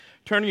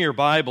Turn your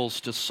Bibles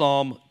to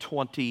Psalm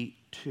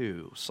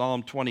 22.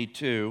 Psalm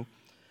 22.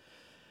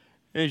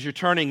 As you're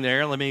turning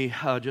there, let me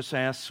just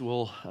ask,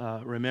 we'll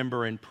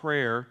remember in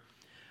prayer.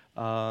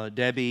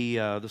 Debbie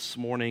this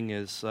morning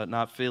is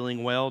not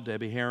feeling well,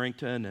 Debbie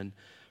Harrington, and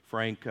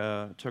Frank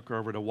took her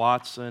over to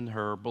Watson.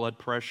 Her blood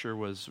pressure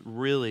was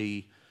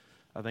really,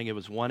 I think it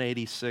was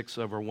 186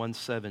 over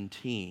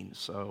 117,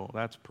 so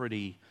that's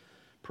pretty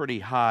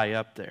high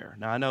up there.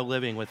 Now, I know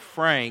living with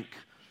Frank,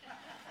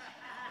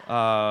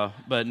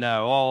 but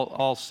no,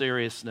 all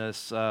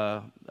seriousness,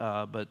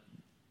 but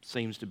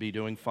seems to be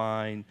doing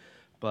fine.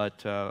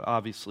 But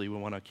obviously, we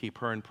want to keep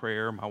her in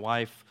prayer. My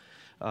wife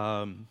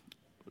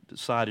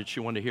decided she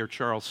wanted to hear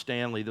Charles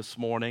Stanley this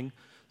morning,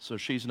 so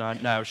she's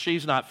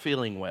not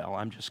feeling well.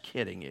 I'm just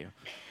kidding you.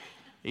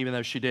 Even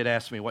though she did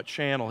ask me what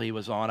channel he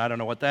was on. I don't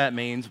know what that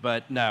means,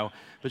 but no.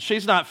 But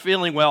she's not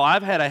feeling well.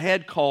 I've had a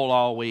head cold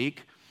all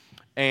week,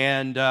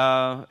 and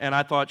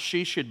I thought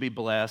she should be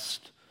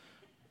blessed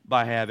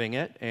by having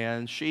it,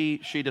 and she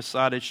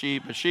decided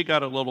but she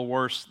got a little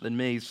worse than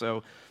me.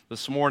 So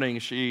this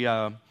morning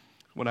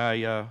when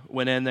I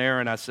went in there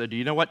and I said, "Do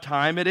you know what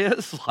time it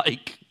is?"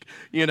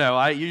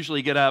 I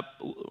usually get up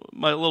a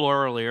little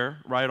earlier,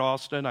 right,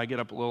 Austin? I get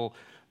up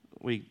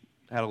we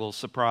had a little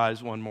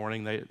surprise one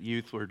morning. The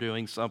youth were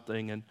doing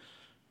something, and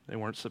they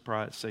weren't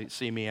surprised to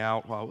see me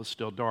out while it was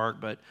still dark.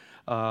 But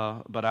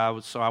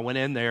I went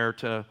in there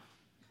to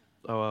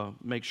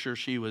make sure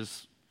she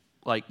was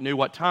knew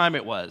what time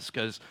it was,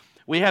 because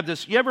we have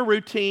this. You have a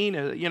routine.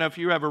 If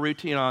you have a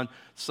routine on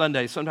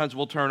Sunday, sometimes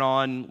we'll turn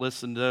on,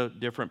 listen to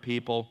different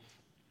people,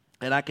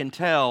 and I can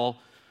tell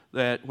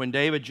that when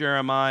David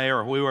Jeremiah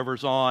or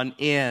whoever's on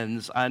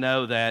ends, I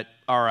know that,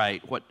 all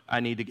right, what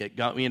I need to get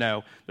going.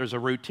 There's a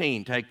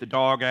routine. Take the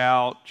dog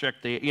out, check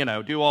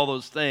do all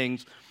those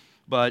things.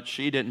 But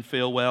she didn't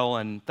feel well,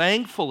 and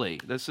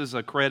thankfully, this is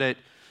a credit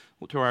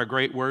to our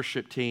great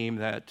worship team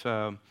that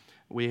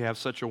we have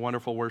such a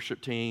wonderful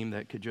worship team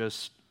that could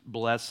just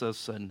bless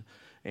us,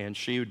 and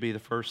she would be the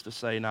first to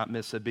say, not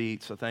miss a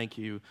beat. So thank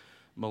you,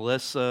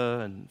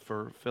 Melissa, and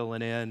for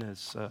filling in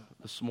this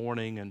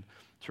morning, and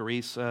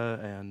Teresa,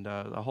 and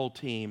the whole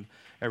team.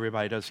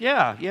 Everybody does.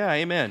 Yeah,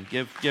 amen.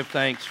 Give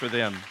thanks for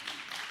them.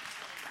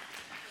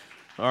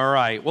 All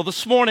right. Well,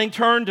 this morning,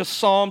 turn to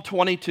Psalm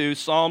 22,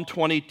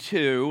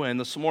 and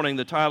this morning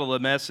the title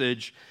of the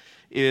message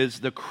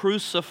is The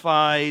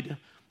Crucified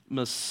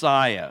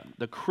Messiah.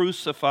 The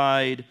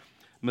Crucified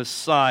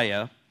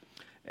Messiah.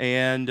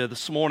 And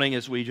this morning,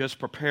 as we just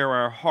prepare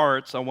our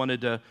hearts, I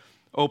wanted to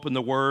open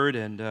the Word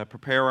and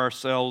prepare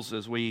ourselves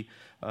as we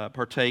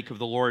partake of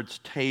the Lord's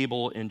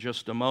table in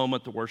just a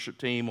moment. The worship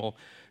team will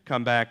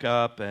come back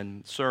up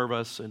and serve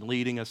us and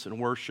leading us in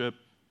worship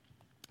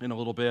in a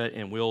little bit,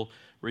 and we'll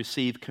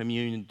receive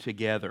communion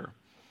together.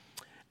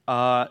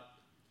 I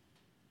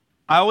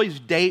always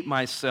date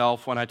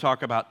myself when I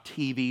talk about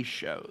TV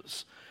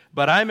shows,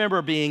 but I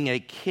remember being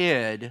a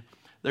kid,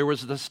 there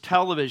was this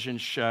television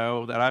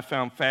show that I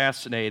found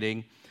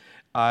fascinating.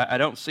 I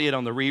don't see it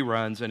on the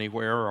reruns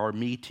anywhere, or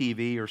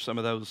MeTV, or some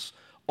of those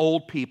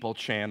old people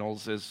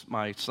channels, as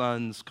my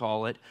sons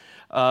call it,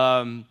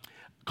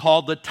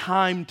 called The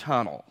Time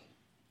Tunnel.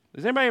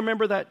 Does anybody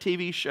remember that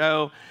TV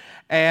show?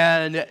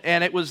 And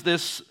it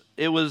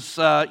was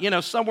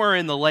somewhere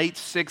in the late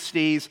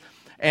 60s,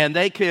 and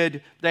they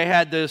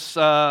had this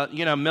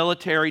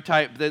military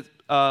type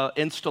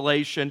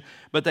installation,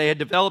 but they had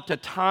developed a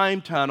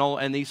time tunnel,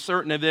 and these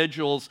certain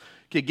individuals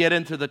could get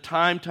into the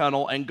time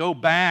tunnel and go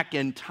back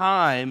in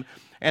time,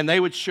 and they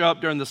would show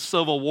up during the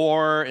Civil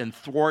War and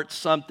thwart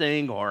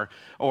something, or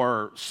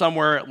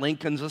somewhere at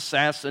Lincoln's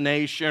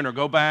assassination, or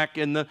go back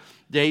in the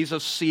days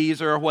of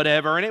Caesar or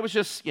whatever. And it was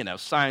just,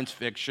 science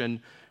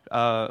fiction,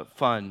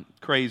 fun,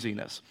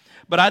 craziness.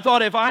 But I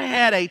thought, if I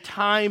had a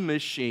time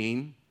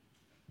machine,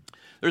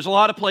 there's a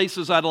lot of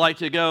places I'd like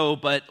to go,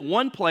 but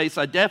one place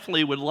I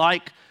definitely would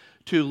like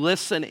to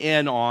listen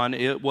in on.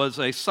 It was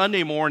a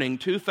Sunday morning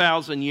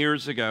 2,000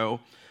 years ago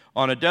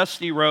on a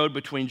dusty road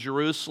between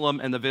Jerusalem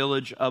and the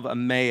village of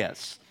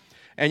Emmaus.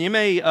 And you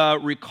may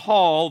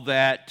recall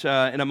that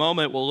in a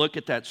moment we'll look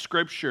at that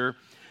scripture,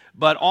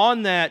 but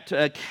on that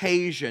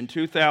occasion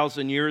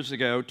 2,000 years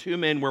ago, two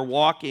men were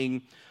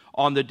walking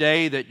on the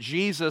day that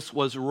Jesus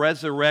was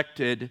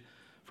resurrected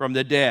from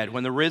the dead,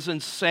 when the risen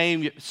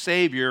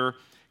Savior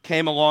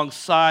came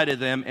alongside of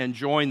them and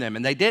joined them.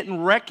 And they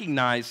didn't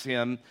recognize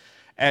him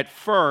at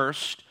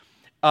first,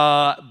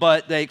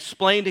 but they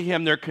explained to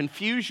him their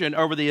confusion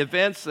over the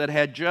events that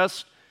had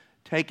just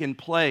taken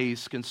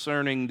place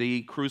concerning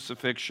the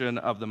crucifixion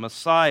of the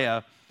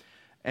Messiah.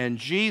 And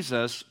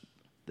Jesus,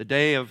 the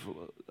day of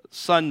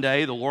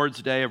Sunday, the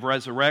Lord's day of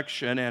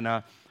resurrection,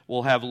 and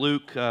we'll have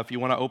Luke, if you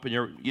want to open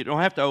you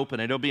don't have to open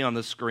it, it'll be on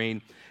the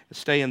screen.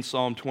 Stay in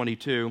Psalm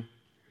 22.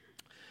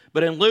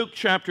 But in Luke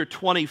chapter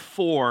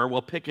 24,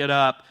 we'll pick it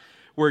up,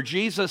 where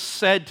Jesus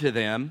said to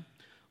them,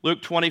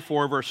 Luke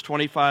 24, verse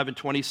 25 and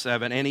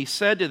 27, and he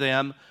said to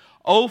them,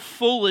 "O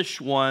foolish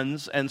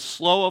ones and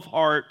slow of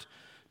heart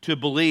to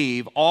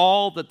believe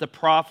all that the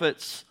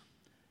prophets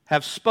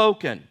have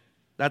spoken."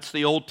 That's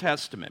the Old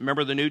Testament.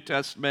 Remember, the New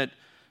Testament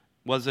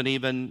wasn't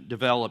even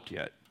developed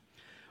yet.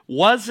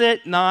 Was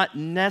it not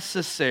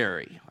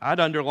necessary? I'd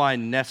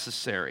underline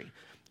necessary.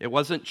 It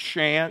wasn't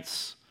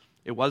chance.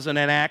 It wasn't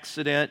an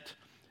accident.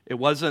 It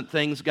wasn't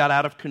things got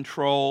out of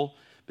control.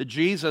 But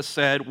Jesus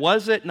said,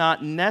 was it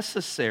not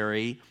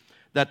necessary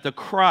that the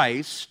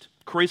Christ,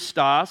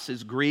 Christos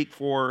is Greek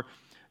for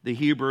the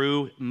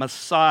Hebrew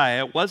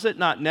Messiah, was it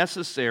not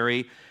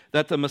necessary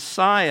that the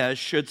Messiah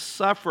should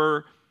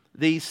suffer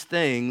these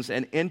things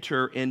and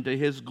enter into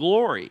his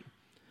glory?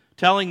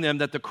 Telling them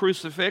that the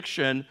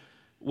crucifixion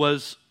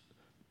was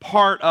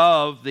part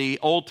of the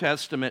Old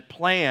Testament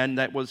plan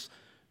that was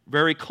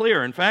very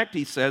clear. In fact,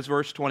 he says,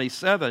 verse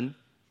 27,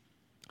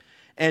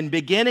 and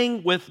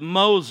beginning with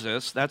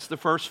Moses, that's the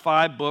first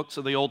 5 books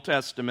of the Old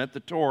Testament, the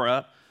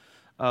Torah,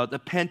 the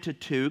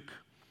Pentateuch,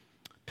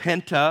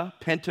 pentagon,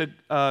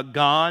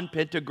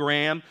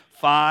 pentagram,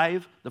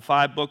 5, the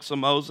 5 books of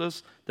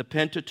Moses, the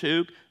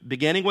Pentateuch,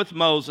 beginning with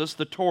Moses,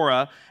 the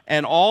Torah,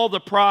 and all the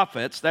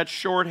prophets, that's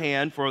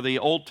shorthand for the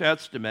Old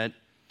Testament,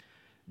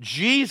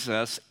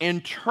 Jesus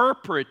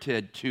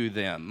interpreted to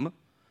them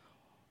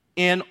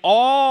in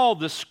all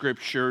the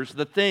scriptures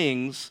the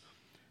things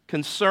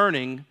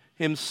concerning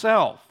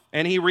himself.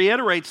 And he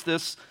reiterates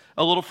this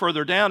a little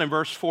further down in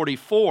verse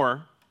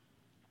 44,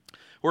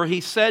 where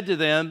he said to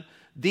them,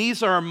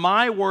 these are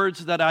my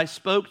words that I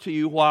spoke to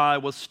you while I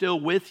was still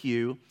with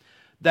you,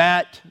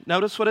 that,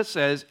 notice what it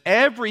says,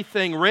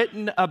 everything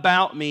written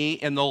about me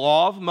in the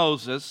law of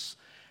Moses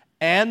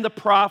and the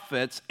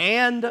prophets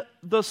and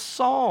the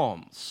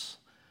Psalms,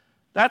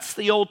 that's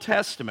the Old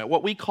Testament,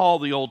 what we call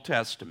the Old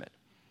Testament,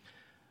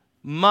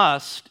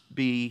 must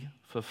be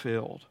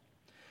fulfilled.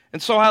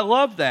 And so I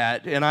love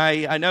that, and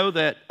I know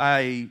that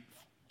I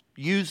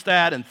use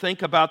that and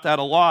think about that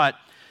a lot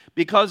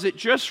because it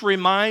just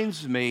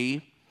reminds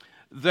me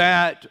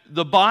that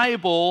the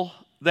Bible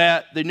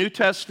that the New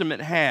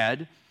Testament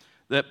had,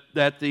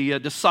 that the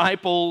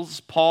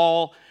disciples,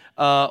 Paul,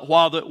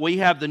 while we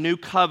have the New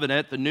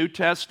Covenant, the New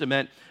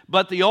Testament,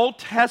 but the Old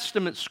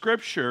Testament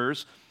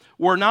scriptures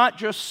were not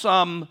just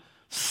some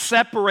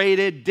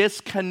separated,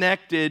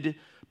 disconnected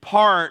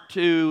part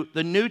to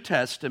the New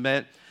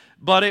Testament,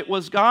 but it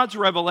was God's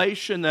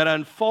revelation that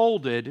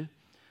unfolded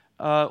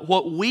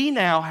what we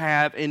now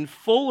have in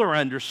fuller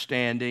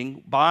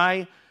understanding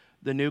by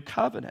the New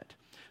Covenant.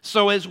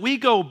 So as we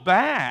go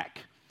back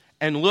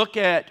and look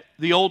at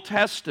the Old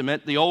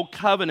Testament, the Old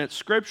Covenant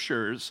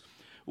scriptures,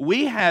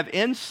 we have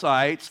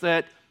insights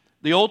that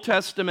the Old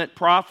Testament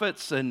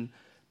prophets and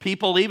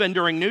people, even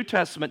during New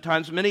Testament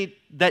times, many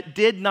that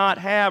did not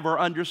have or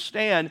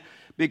understand,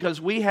 because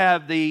we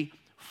have the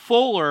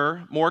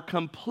fuller, more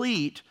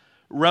complete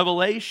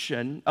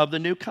revelation of the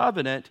New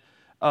Covenant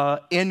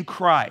in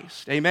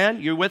Christ.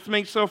 Amen? You with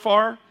me so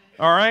far?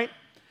 All right?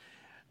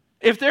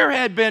 If there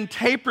had been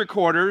tape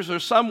recorders or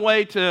some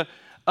way to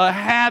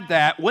have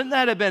that, wouldn't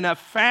that have been a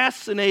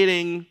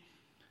fascinating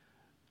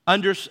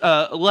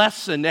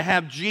lesson to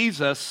have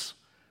Jesus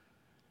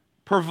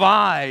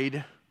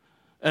provide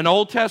an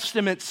Old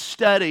Testament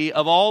study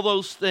of all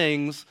those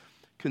things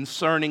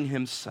concerning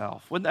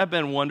himself? Wouldn't that have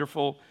been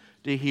wonderful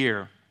to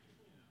hear?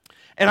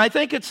 And I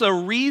think it's a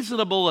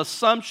reasonable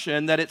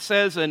assumption that it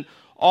says in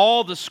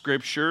all the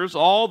scriptures,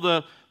 all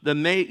the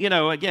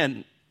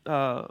again,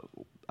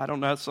 I don't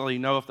necessarily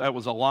know if that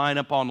was a line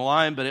upon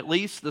line, but at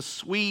least the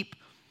sweep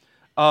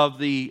of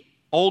the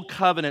Old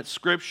Covenant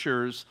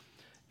scriptures,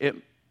 it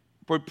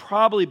would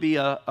probably be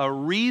a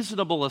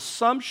reasonable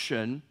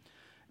assumption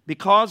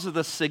because of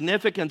the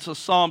significance of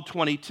Psalm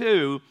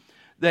 22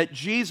 that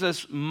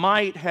Jesus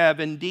might have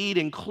indeed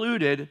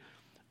included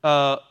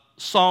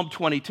Psalm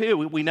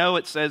 22. We know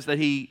it says that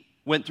he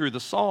went through the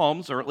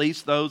Psalms, or at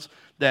least those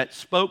that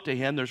spoke to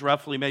him. There's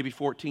roughly maybe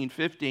 14,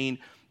 15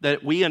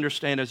 that we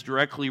understand as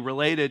directly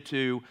related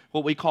to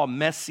what we call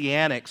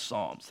messianic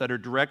psalms that are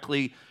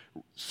directly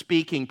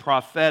speaking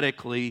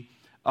prophetically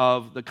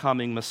of the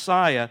coming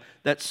Messiah,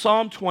 that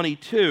Psalm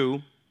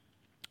 22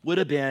 would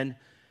have been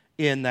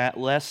in that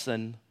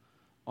lesson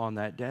on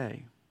that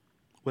day.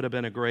 Would have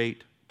been a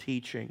great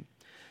teaching.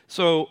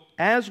 So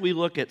as we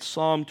look at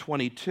Psalm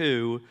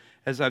 22,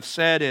 as I've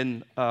said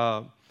in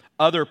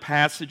other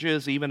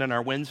passages, even in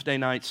our Wednesday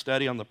night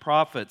study on the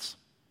prophets,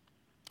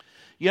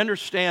 you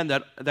understand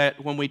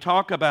that when we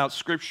talk about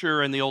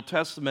Scripture in the Old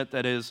Testament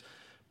that is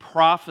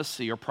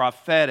prophecy or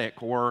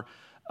prophetic or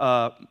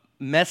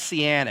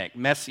messianic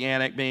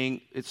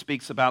being, it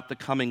speaks about the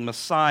coming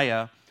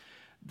Messiah,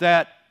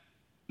 that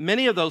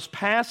many of those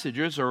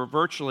passages, or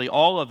virtually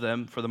all of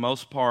them for the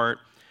most part,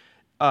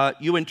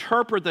 you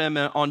interpret them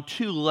on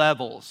 2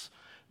 levels.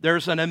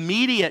 There's an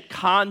immediate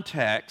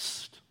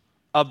context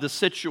of the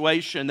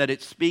situation that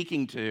it's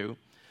speaking to,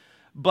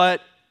 but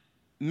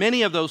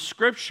many of those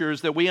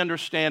scriptures that we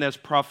understand as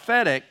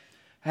prophetic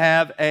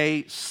have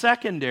a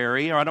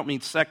secondary, or I don't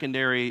mean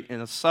secondary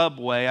in a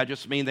subway, I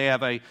just mean they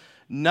have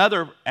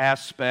another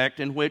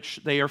aspect in which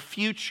they are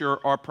future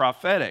or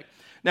prophetic.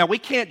 Now, we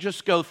can't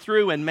just go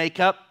through and make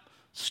up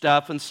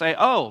stuff and say,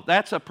 oh,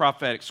 that's a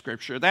prophetic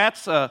scripture,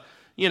 that's a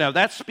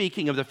that's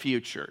speaking of the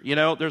future.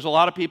 There's a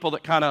lot of people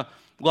that kind of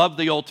love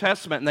the Old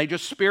Testament and they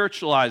just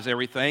spiritualize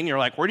everything. You're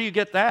like, where do you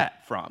get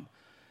that from?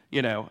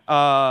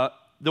 The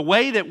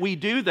way that we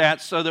do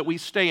that so that we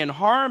stay in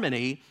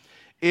harmony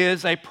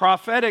is a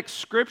prophetic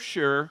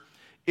scripture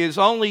is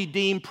only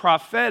deemed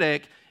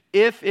prophetic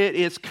if it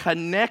is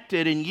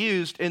connected and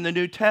used in the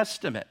New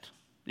Testament.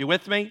 You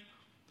with me?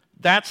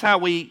 That's how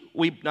we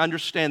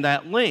understand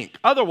that link.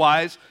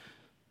 Otherwise,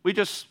 we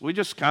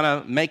just kind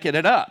of making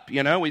it up.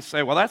 We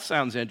say, well, that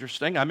sounds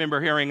interesting. I remember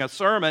hearing a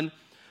sermon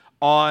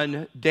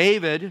on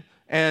David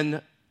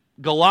and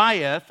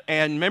Goliath,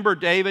 and remember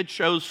David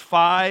chose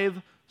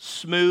 5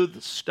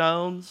 smooth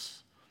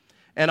stones,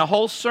 and a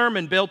whole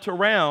sermon built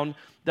around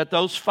that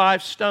those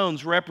 5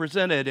 stones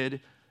represented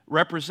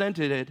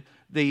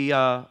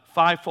the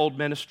fivefold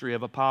ministry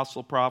of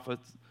apostle,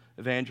 prophets,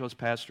 evangelists,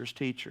 pastors,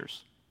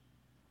 teachers.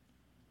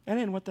 That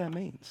ain't what that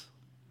means.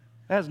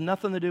 That has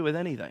nothing to do with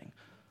anything.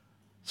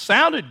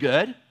 Sounded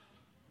good. There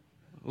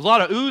was a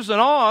lot of oohs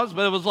and ahs,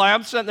 but it was like,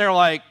 I'm sitting there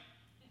like,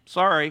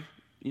 sorry,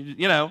 so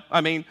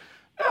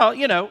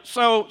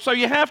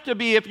you have to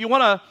be, if you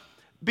want to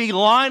be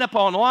line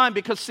upon line,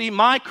 because see,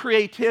 my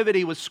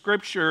creativity with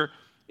Scripture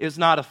is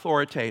not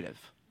authoritative.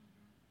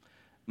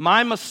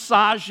 My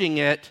massaging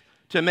it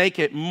to make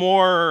it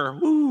more,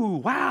 ooh,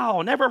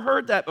 wow, never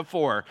heard that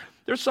before.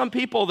 There's some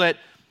people that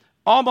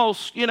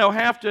almost,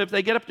 have to, if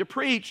they get up to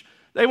preach,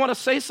 they want to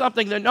say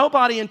something that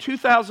nobody in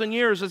 2,000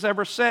 years has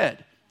ever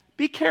said.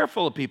 Be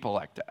careful of people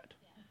like that,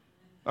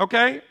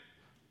 okay?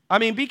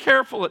 Be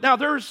careful. Now,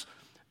 there's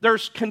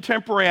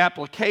contemporary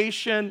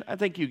application. I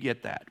think you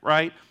get that,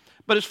 right?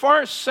 But as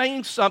far as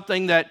saying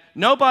something that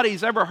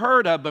nobody's ever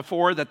heard of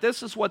before, that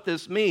this is what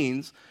this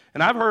means,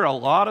 and I've heard a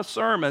lot of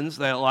sermons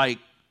that like,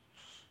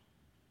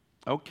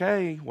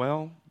 okay,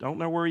 well, don't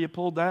know where you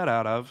pulled that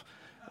out of.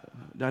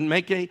 Doesn't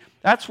make any.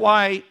 That's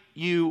why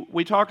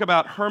we talk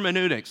about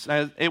hermeneutics.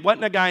 Now, it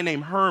wasn't a guy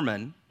named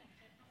Herman,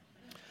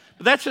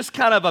 but that's just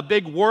kind of a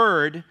big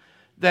word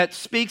that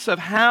speaks of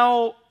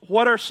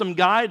what are some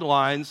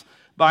guidelines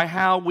by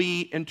how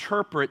we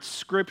interpret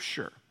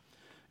Scripture.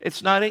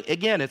 It's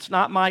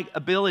not my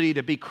ability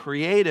to be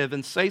creative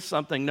and say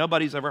something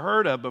nobody's ever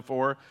heard of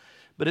before,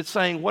 but it's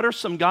saying what are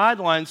some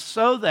guidelines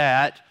so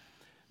that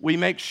we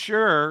make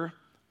sure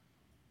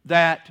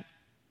that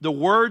the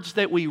words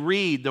that we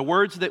read, the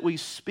words that we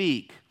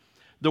speak,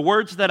 the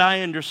words that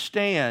I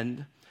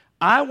understand,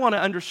 I want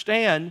to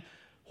understand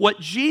what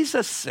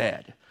Jesus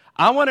said.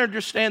 I want to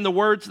understand the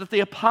words that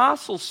the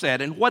apostles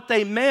said and what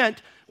they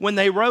meant when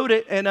they wrote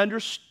it and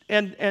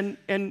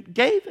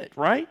gave it,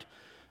 right?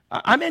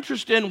 I'm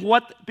interested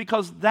in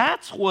because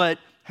that's what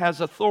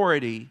has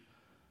authority,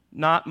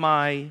 not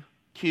my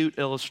cute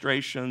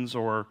illustrations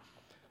or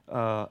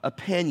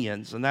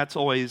opinions. And that's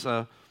always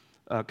a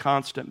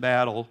constant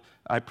battle.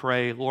 I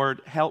pray,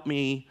 Lord, help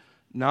me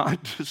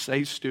not to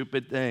say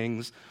stupid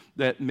things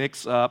that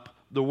mix up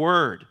the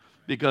word,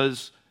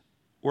 because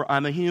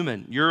I'm a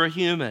human. You're a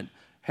human.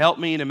 Help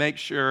me to make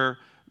sure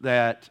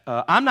that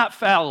I'm not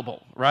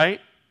fallible,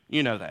 right?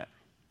 You know that.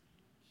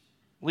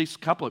 At least a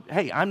couple of,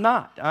 hey, I'm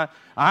not.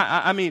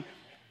 I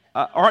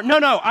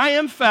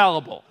am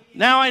fallible.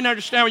 Now I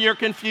understand your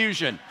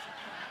confusion.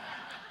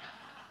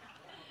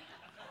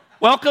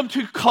 Welcome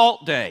to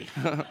Cult Day.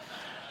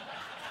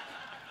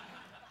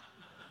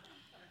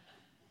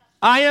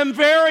 I am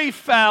very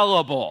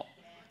fallible.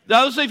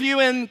 Those of you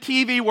in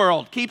TV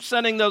world, keep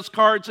sending those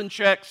cards and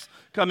checks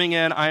coming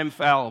in. I am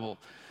fallible.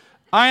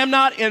 I am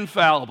not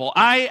infallible.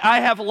 I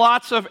have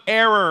lots of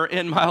error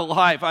in my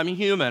life. I'm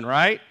human,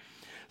 right?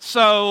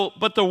 So,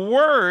 but the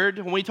Word,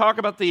 when we talk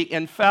about the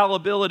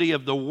infallibility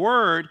of the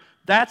Word,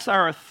 that's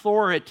our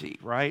authority,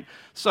 right?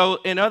 So,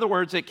 in other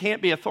words, it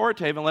can't be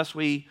authoritative unless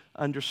we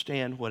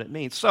understand what it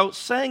means. So,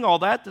 saying all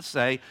that to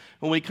say,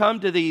 when we come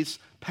to these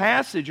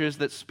passages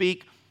that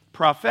speak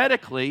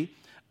prophetically,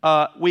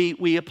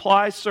 we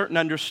apply certain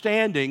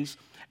understandings,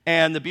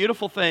 and the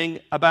beautiful thing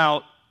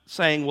about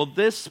saying, well,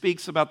 this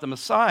speaks about the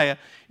Messiah,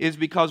 is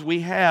because we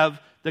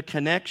have the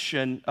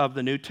connection of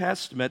the New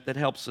Testament that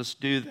helps us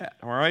do that,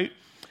 all right?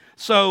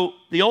 So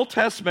the Old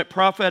Testament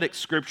prophetic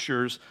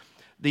scriptures,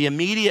 the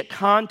immediate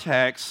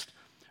context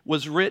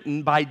was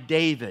written by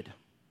David.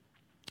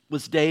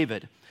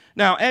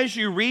 Now, as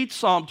you read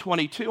Psalm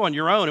 22 on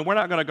your own, and we're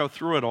not going to go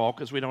through it all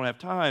because we don't have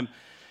time,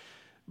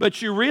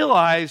 but you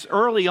realize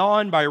early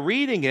on by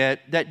reading it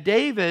that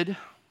David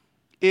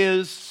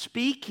is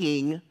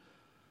speaking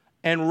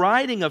and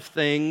writing of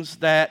things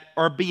that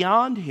are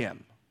beyond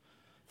him,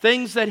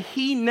 things that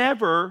he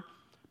never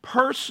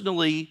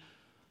personally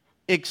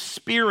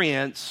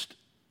experienced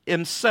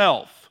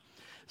himself.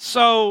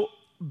 So,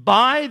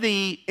 by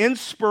the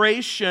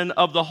inspiration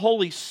of the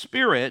Holy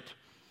Spirit,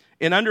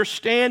 in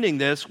understanding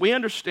this, we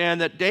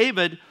understand that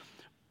David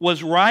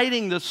was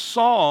writing this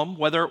psalm,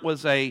 whether it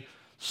was a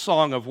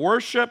song of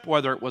worship,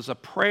 whether it was a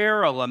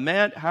prayer, a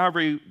lament,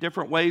 however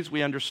different ways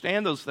we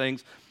understand those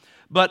things,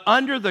 but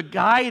under the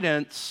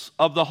guidance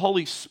of the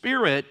Holy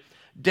Spirit,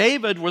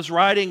 David was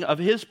writing of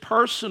his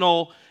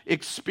personal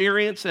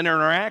experience and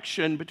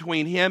interaction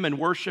between him and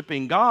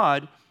worshiping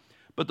God,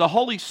 but the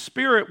Holy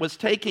Spirit was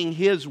taking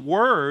his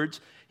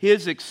words,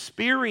 his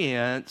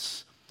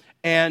experience,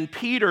 and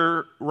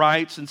Peter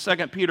writes in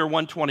 2 Peter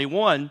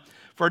 1:21,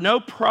 "For no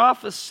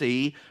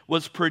prophecy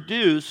was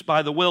produced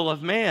by the will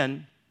of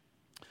man,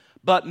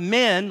 but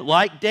men,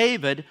 like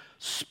David,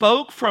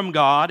 spoke from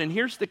God," and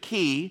here's the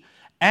key,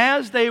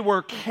 "as they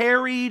were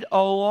carried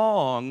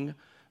along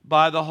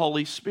by the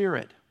Holy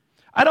Spirit."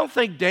 I don't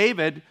think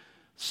David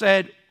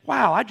said,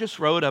 "Wow, I just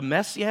wrote a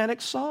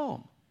messianic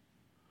psalm."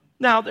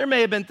 Now, there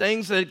may have been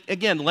things that,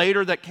 again,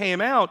 later that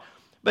came out,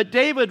 but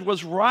David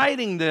was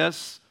writing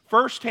this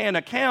firsthand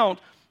account,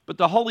 but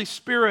the Holy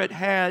Spirit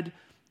had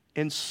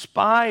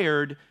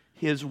inspired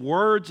his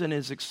words and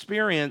his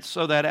experience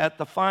so that at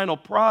the final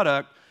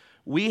product,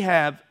 we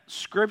have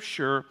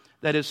Scripture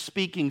that is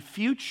speaking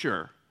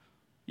future.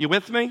 You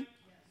with me?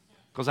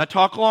 Because I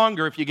talk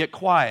longer if you get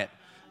quiet.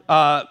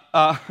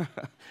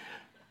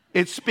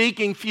 It's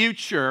speaking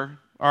future,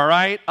 all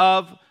right,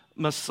 of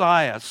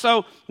Messiah.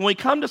 So when we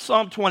come to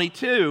Psalm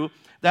 22,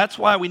 that's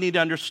why we need to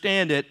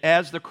understand it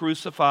as the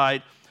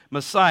crucified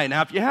Messiah.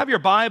 Now, if you have your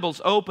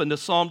Bibles open to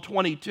Psalm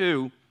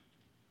 22,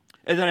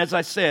 and then as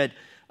I said,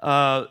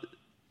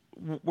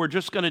 we're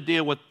just going to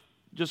deal with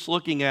just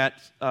looking at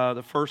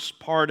the first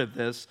part of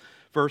this,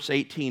 first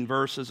 18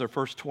 verses or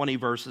first 20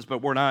 verses, but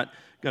we're not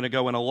going to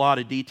go in a lot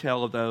of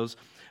detail of those.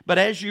 But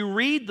as you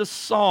read the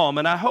psalm,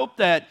 and I hope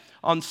that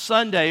on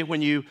Sunday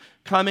when you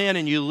come in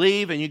and you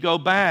leave and you go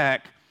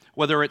back,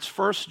 whether it's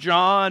 1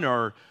 John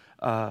or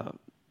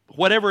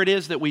whatever it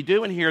is that we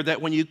do in here,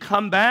 that when you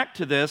come back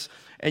to this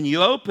and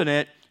you open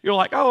it, you're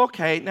like, oh,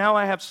 okay, now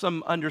I have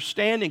some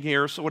understanding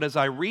here. So as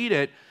I read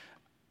it,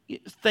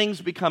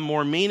 things become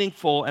more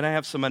meaningful and I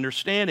have some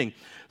understanding.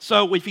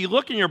 So if you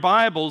look in your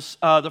Bibles,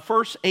 the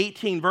first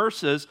 18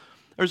 verses,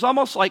 there's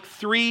almost like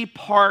three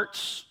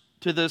parts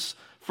to the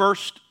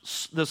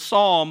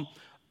psalm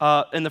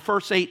in the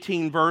first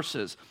 18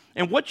 verses.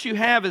 And what you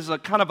have is a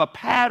kind of a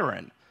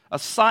pattern, a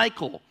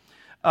cycle.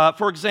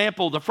 For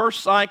example, the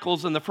first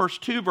cycle's in the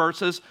first two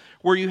verses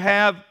where you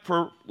have,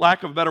 for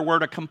lack of a better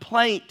word, a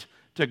complaint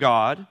to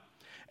God.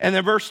 And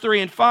then verse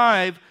 3 and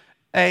 5,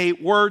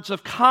 words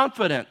of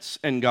confidence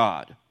in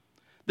God.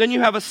 Then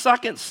you have a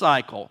second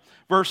cycle,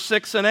 verse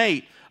 6 and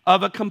 8,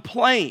 of a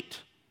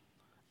complaint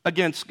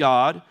against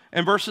God.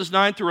 And verses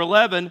 9 through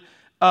 11,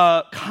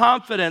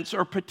 confidence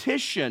or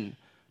petition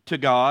to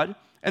God.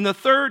 And the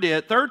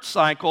third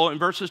cycle in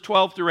verses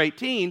 12 through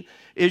 18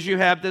 is you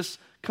have this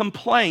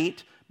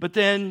complaint, but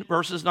then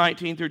verses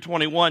 19 through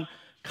 21,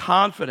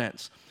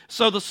 confidence.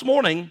 So this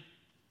morning,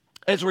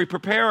 as we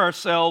prepare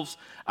ourselves,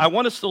 I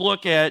want us to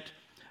look at,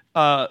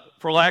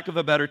 for lack of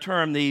a better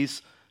term,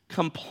 these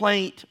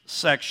complaint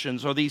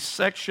sections, or these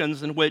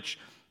sections in which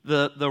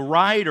the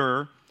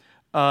writer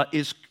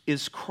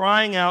is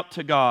crying out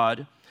to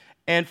God,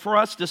 and for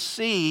us to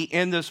see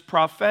in this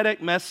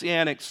prophetic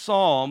messianic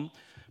psalm,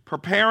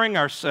 preparing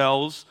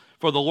ourselves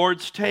for the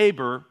Lord's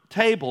table.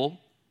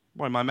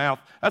 Boy, my mouth.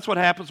 That's what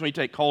happens when you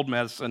take cold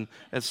medicine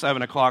at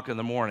 7 o'clock in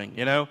the morning.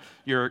 You know,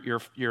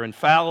 you're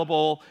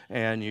infallible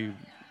and you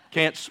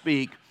can't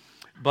speak.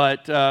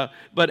 But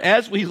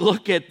as we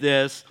look at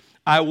this,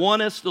 I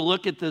want us to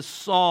look at this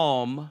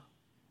psalm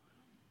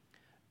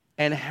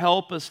and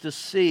help us to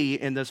see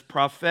in this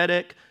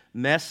prophetic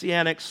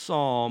messianic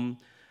psalm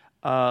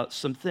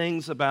some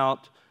things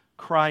about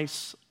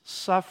Christ's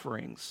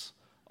sufferings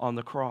on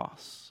the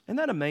cross. Isn't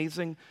that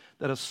amazing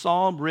that a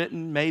psalm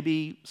written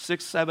maybe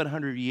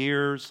 600-700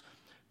 years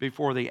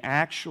before the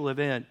actual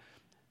event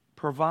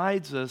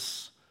provides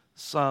us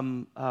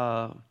some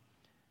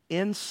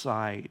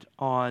insight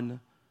on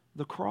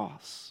the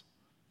cross?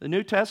 The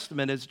New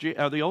Testament,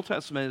 the Old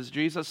Testament, as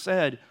Jesus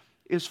said,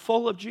 is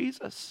full of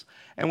Jesus.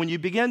 And when you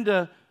begin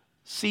to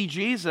see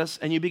Jesus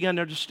and you begin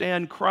to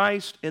understand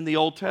Christ in the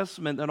Old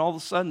Testament, then all of a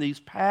sudden these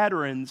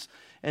patterns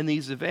and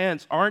these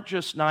events aren't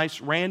just nice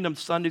random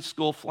Sunday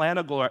school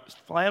flannel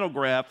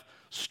graph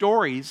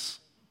stories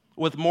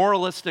with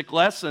moralistic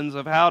lessons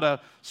of how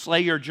to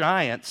slay your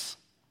giants.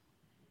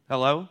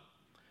 Hello?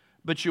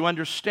 But you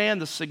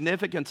understand the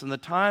significance and the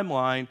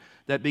timeline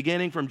that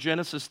beginning from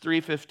Genesis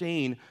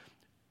 3:15,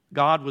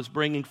 God was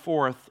bringing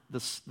forth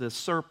the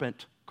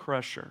serpent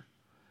crusher.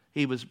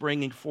 He was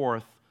bringing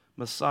forth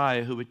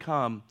Messiah who would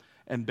come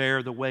and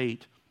bear the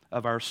weight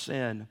of our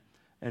sin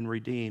and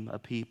redeem a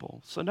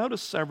people. So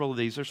notice several of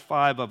these. There's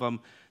 5 of them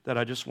that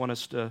I just want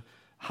us to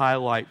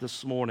highlight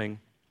this morning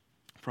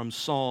from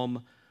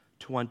Psalm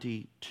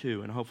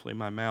 22. And hopefully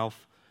my mouth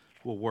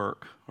will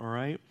work, all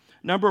right?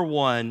 Number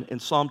 1, in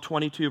Psalm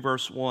 22,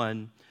 verse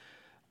 1,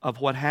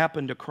 of what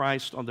happened to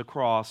Christ on the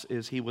cross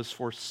is he was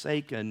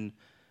forsaken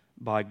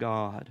by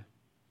God.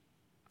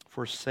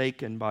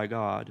 Forsaken by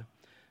God.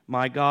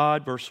 My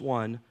God, verse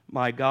 1,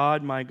 my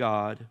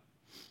God,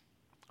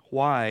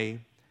 why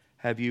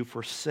have you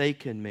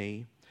forsaken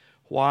me?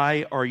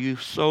 Why are you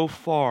so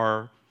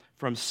far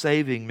from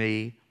saving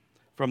me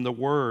from the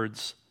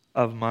words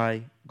of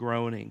my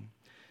groaning?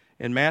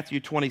 In Matthew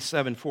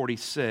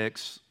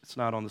 27:46, it's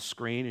not on the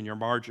screen, and your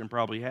margin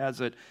probably has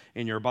it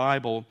in your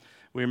Bible.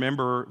 We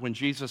remember when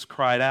Jesus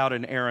cried out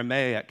in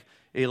Aramaic,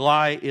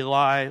 Eli,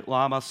 Eli,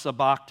 lama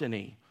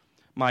sabachthani.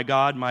 My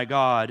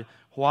God,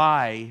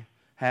 why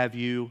have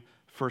you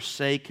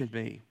forsaken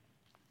me?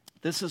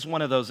 This is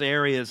one of those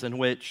areas in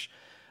which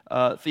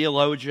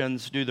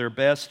theologians do their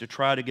best to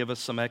try to give us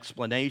some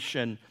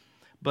explanation,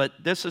 but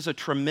this is a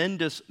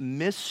tremendous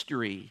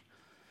mystery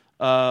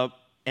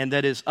and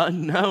that is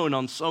unknown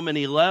on so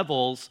many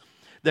levels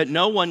that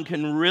no one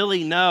can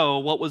really know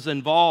what was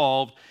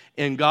involved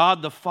in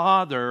God the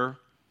Father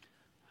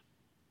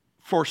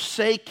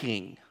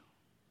forsaking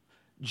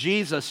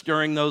Jesus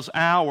during those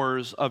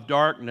hours of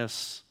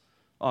darkness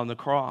on the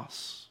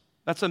cross.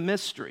 That's a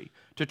mystery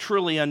to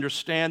truly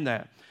understand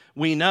that.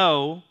 We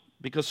know,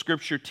 because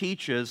Scripture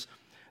teaches,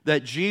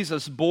 that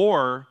Jesus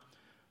bore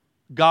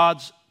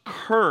God's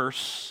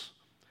curse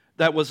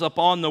that was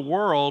upon the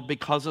world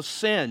because of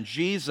sin.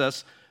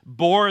 Jesus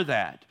bore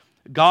that.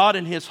 God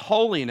in His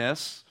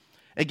holiness,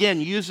 again,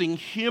 using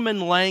human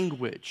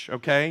language,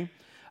 okay,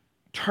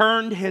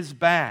 turned His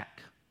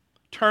back.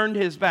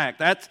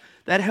 That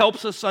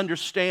helps us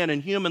understand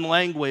in human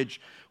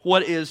language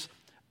what is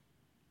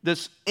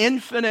this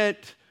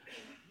infinite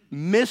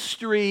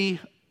mystery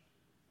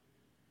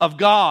of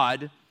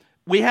God.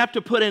 We have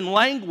to put in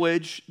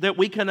language that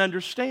we can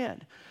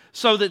understand.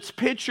 So that's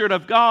pictured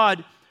of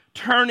God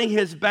turning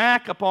His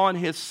back upon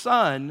His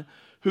Son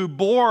who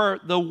bore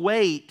the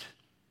weight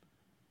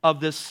of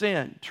this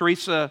sin.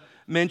 Teresa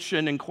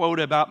mentioned and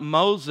quoted about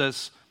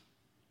Moses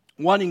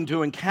wanting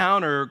to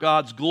encounter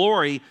God's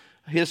glory,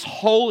 His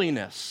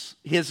holiness,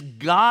 His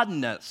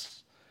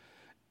godness.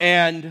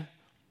 And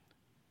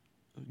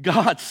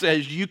God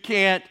says, you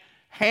can't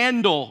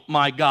handle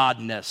my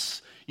godness.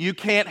 You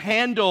can't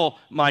handle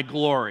my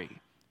glory.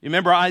 You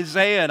remember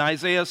Isaiah in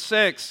Isaiah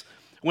 6,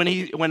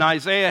 when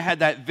Isaiah had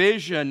that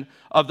vision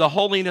of the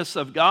holiness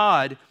of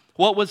God,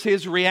 what was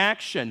his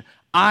reaction?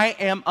 I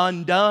am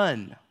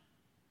undone.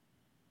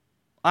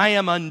 I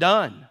am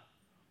undone,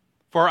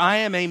 for I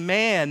am a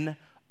man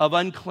of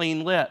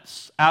unclean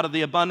lips. Out of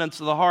the abundance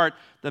of the heart,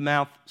 the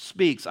mouth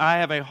speaks. I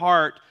have a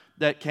heart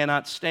that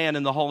cannot stand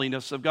in the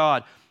holiness of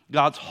God.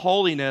 God's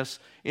holiness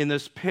in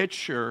this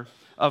picture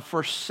of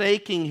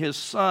forsaking His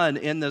Son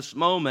in this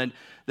moment,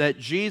 that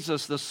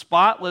Jesus, the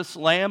spotless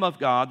Lamb of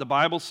God, the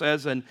Bible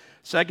says in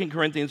 2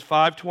 Corinthians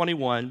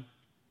 5:21,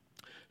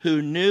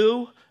 who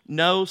knew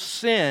no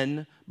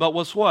sin, but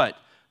was what?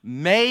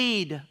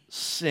 Made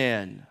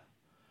sin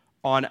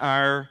on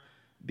our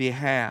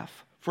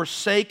behalf.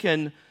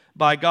 Forsaken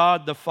by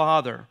God the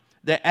Father.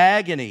 The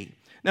agony.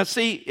 Now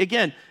see,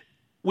 again,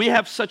 we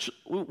have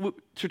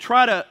to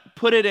try to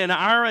put it in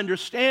our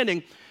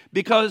understanding,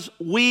 because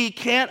we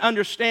can't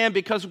understand,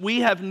 because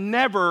we have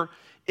never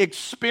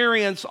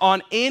experienced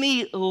on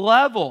any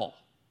level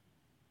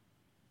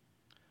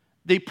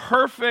the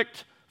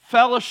perfect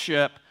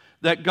fellowship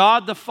that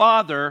God the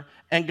Father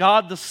and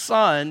God the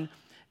Son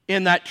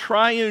in that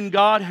triune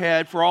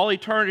Godhead for all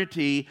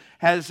eternity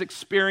has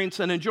experienced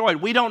and enjoyed.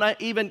 We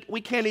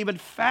can't even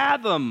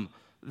fathom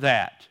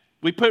that.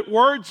 We put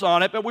words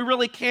on it, but we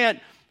really can't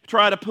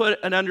try to put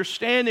an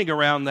understanding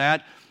around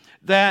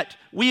that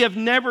we have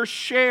never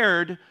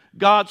shared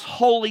God's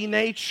holy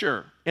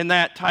nature in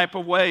that type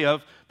of way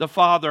of the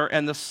Father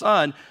and the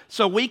Son.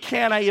 So we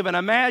can't even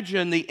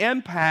imagine the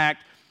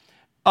impact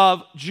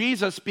of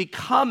Jesus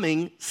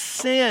becoming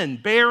sin,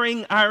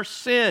 bearing our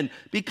sin,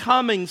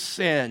 becoming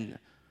sin.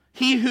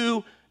 He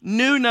who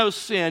knew no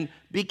sin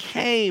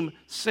became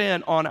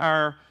sin on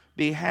our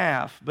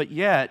behalf. But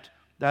yet,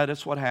 that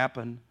is what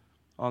happened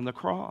on the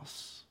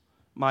cross.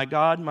 My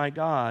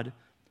God,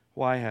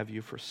 why have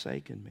you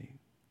forsaken me?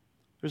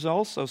 There's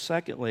also,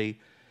 secondly,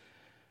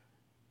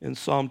 in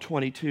Psalm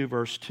 22,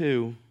 verse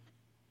 2,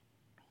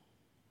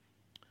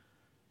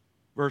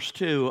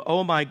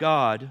 O my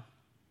God,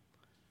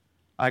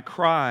 I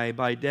cry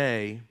by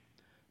day,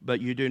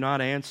 but you do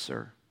not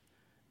answer,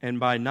 and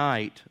by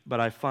night, but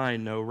I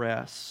find no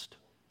rest.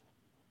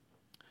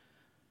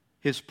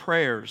 His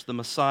prayers, the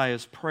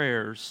Messiah's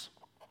prayers,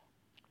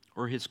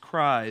 or his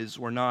cries,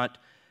 were not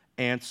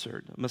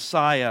answered.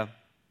 Messiah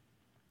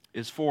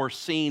is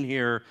foreseen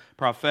here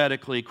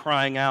prophetically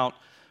crying out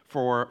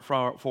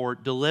for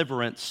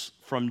deliverance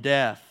from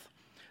death.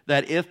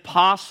 That if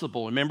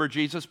possible, remember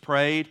Jesus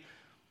prayed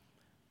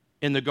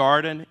in the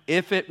garden,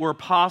 if it were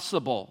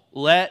possible,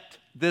 let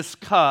this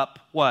cup,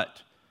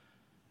 what?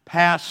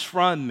 Pass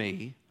from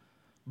me,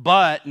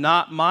 but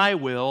not my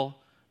will,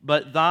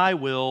 but thy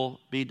will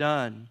be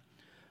done.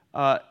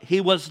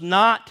 He was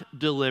not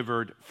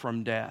delivered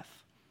from death.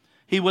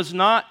 He was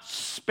not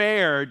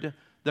spared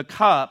the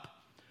cup,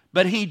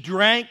 but he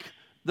drank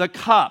the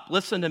cup.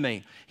 Listen to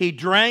me. He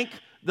drank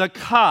the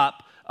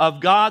cup of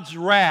God's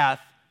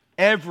wrath,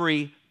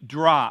 every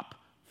drop,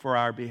 for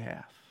our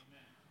behalf.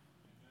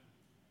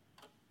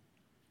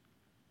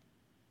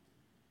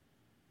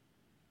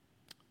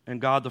 And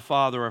God the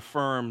Father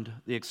affirmed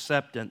the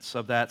acceptance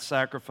of that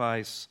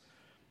sacrifice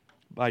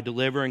by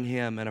delivering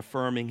him and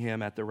affirming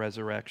him at the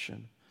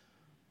resurrection.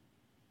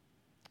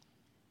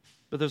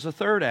 But there's a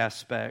third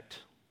aspect,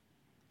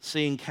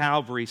 seeing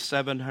Calvary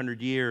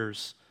 700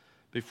 years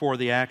before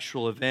the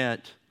actual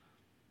event,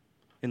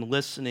 in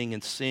listening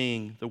and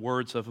seeing the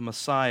words of a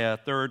Messiah.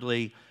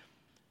 Thirdly,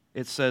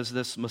 it says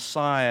this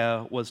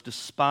Messiah was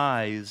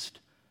despised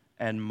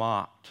and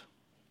mocked.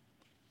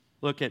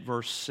 Look at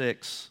verse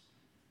 6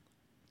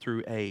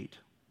 through 8.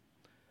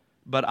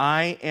 But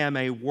I am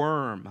a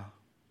worm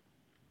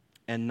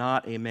and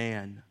not a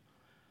man,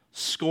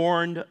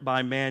 scorned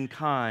by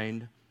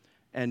mankind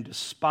and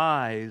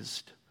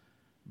despised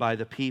by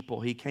the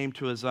people. He came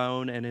to his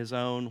own, and his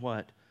own,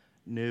 what?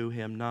 Knew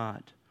him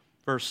not.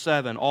 Verse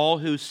 7, all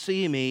who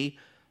see me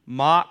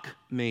mock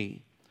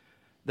me.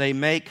 They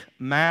make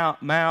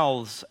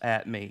mouths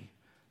at me.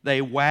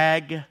 They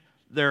wag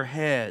their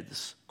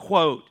heads.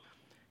 Quote,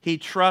 he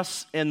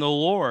trusts in the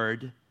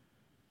Lord.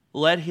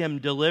 Let him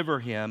deliver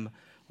him.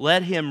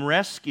 Let him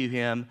rescue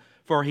him,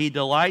 for he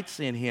delights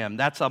in him.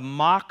 That's a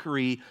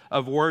mockery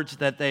of words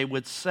that they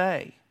would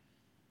say.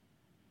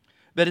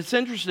 But it's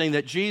interesting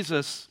that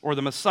Jesus, or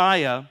the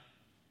Messiah,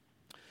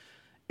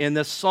 in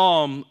this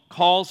psalm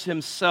calls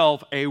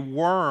himself a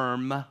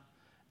worm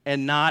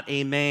and not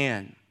a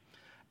man.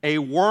 A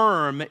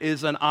worm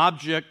is an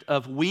object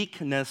of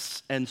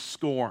weakness and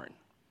scorn.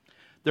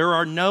 There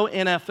are no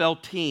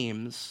NFL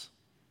teams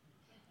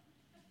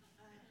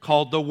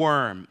called the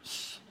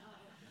Worms.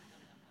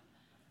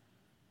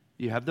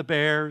 You have the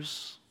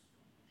Bears.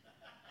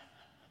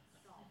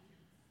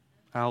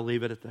 I'll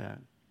leave it at that.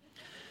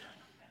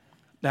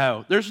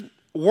 No, there's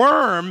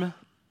worm.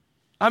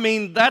 I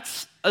mean,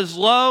 that's as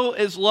low,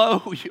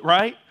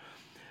 right?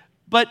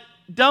 But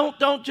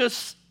don't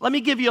just, let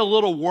me give you a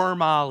little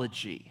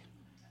wormology.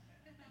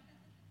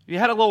 You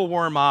had a little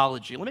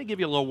wormology. Let me give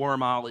you a little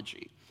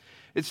wormology.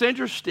 It's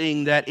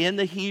interesting that in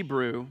the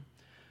Hebrew,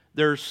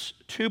 there's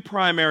two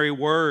primary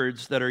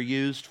words that are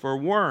used for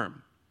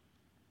worm.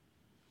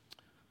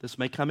 This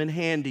may come in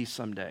handy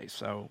someday.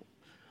 So,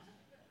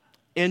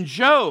 in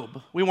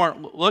Job, we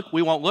won't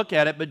look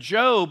at it, but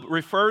Job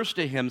refers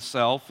to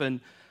himself in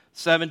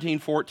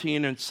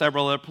 17:14 and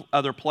several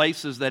other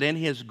places that in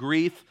his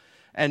grief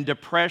and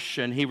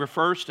depression, he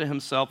refers to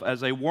himself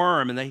as a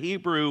worm. And the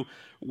Hebrew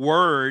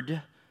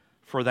word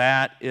for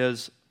that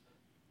is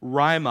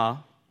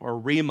rima, or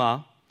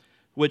rima,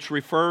 which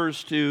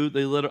refers to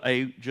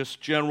a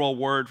just general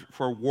word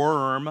for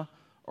worm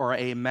or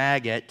a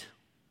maggot.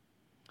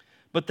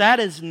 But that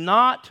is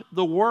not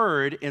the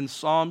word in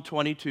Psalm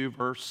 22,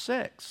 verse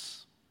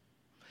 6.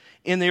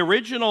 In the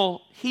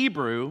original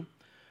Hebrew,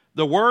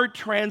 the word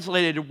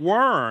translated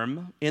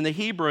worm in the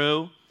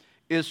Hebrew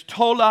is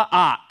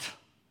tola'at.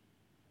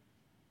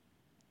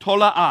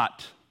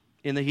 Tola'at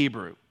in the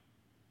Hebrew.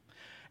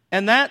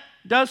 And that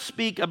does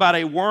speak about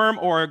a worm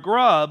or a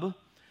grub,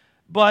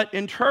 but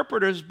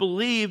interpreters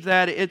believe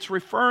that it's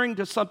referring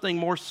to something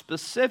more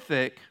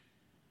specific.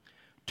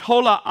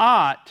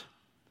 Tola'at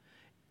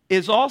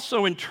is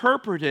also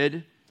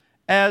interpreted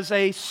as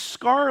a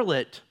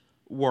scarlet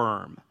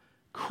worm,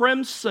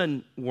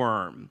 crimson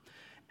worm,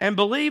 and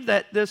believe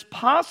that this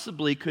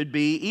possibly could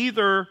be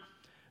either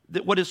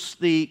what is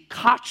the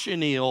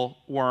cochineal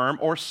worm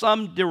or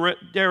some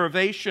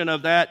derivation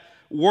of that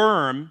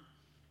worm,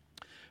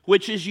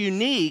 which is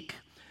unique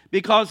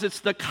because it's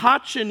the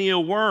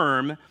cochineal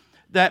worm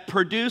that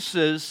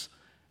produces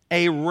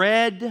a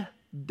red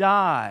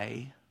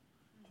dye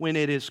when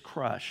it is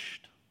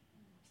crushed.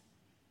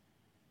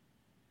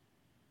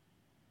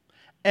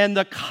 And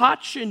the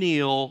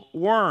cochineal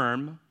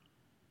worm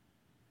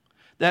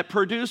that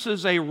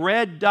produces a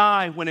red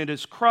dye when it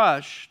is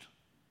crushed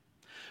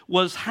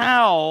was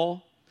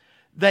how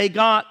they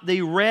got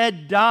the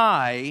red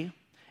dye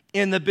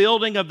in the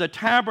building of the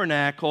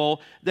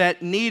tabernacle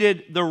that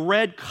needed the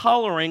red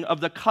coloring of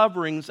the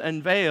coverings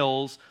and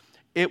veils.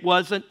 It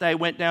wasn't they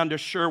went down to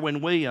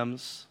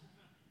Sherwin-Williams,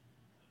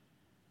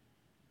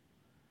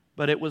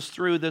 but it was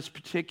through this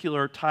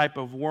particular type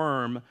of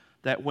worm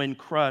that when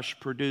crushed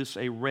produced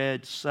a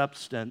red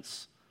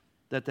substance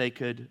that they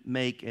could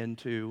make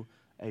into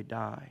a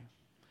dye.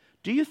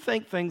 Do you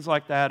think things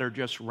like that are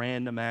just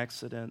random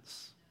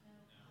accidents?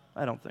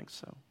 I don't think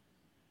so.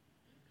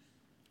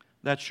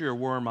 That's your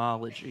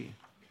wormology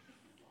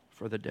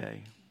for the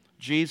day.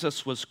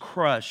 Jesus was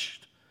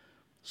crushed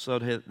so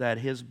that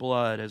his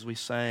blood, as we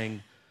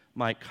sang,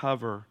 might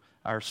cover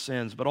our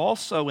sins. But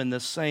also in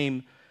this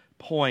same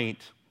point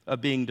of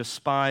being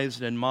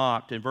despised and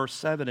mocked, in verse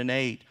 7 and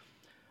 8,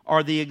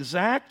 are the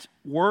exact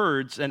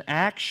words and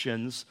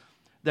actions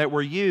that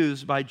were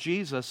used by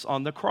Jesus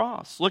on the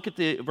cross. Look at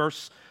the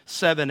verse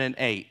 7 and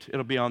 8.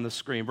 It'll be on the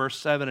screen. Verse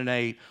 7 and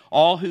 8.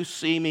 All who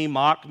see me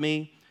mock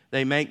me.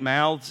 They make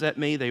mouths at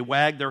me. They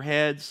wag their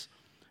heads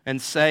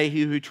and say,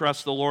 he who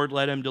trusts the Lord,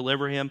 let him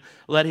deliver him.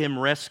 Let him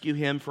rescue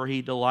him, for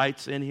he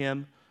delights in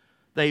him.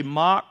 They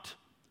mocked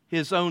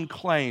his own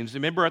claims.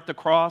 Remember at the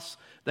cross,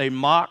 they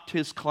mocked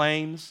his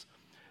claims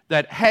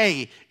that,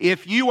 hey,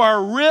 if you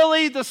are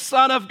really the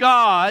Son of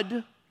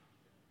God,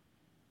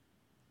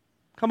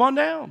 come on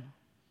down.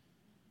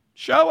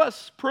 Show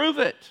us. Prove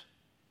it.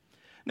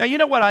 Now, you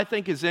know what I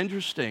think is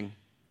interesting?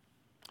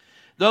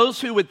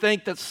 those who would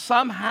think that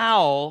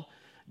somehow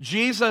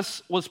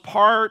Jesus was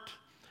part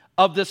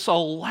of this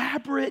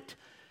elaborate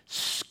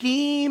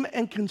scheme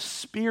and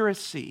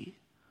conspiracy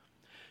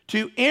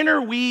to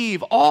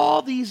interweave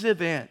all these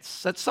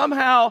events, that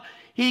somehow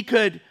he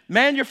could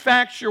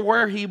manufacture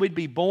where he would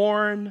be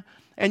born.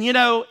 And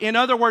in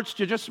other words,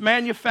 to just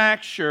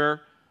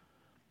manufacture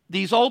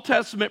these Old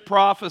Testament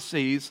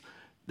prophecies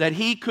that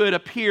he could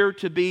appear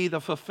to be the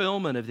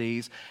fulfillment of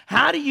these.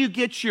 How do you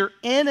get your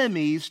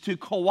enemies to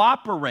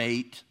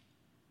cooperate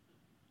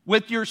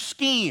with your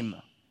scheme?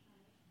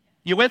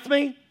 You with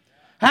me?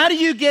 How do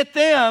you get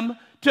them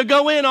to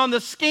go in on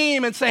the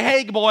scheme and say,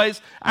 hey,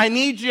 boys, I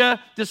need you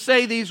to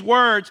say these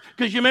words?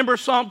 Because you remember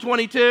Psalm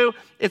 22?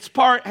 It's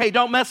part, hey,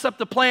 don't mess up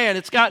the plan.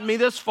 It's gotten me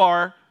this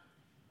far.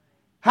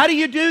 How do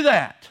you do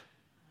that?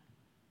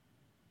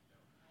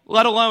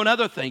 Let alone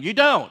other things. You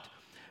don't.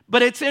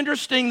 But it's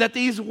interesting that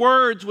these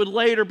words would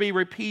later be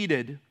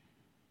repeated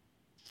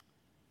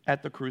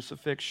at the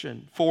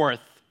crucifixion. Fourth,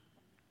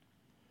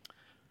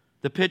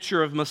 the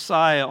picture of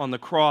Messiah on the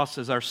cross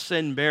as our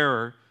sin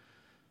bearer,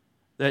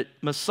 that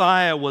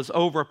Messiah was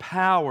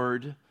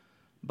overpowered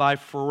by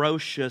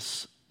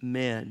ferocious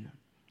men.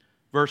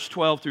 Verse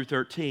 12 through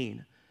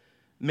 13.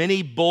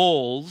 Many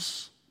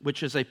bulls,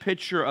 which is a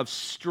picture of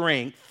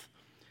strength,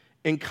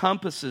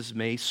 encompasses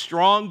me.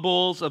 Strong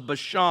bulls of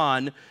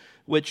Bashan,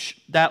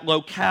 which that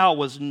locale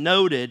was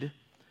noted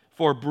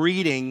for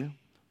breeding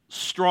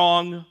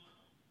strong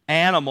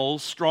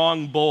animals,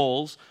 strong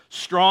bulls.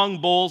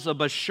 Strong bulls of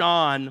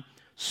Bashan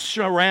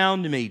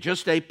surround me.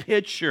 Just a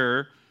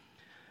picture.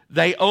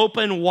 They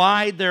open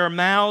wide their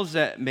mouths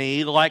at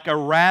me like a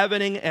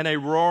ravening and a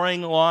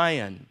roaring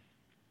lion.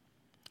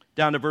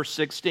 Down to verse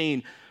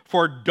 16.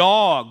 For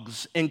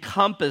dogs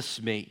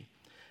encompass me.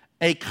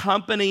 A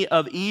company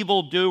of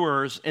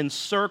evildoers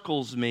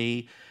encircles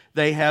me.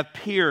 They have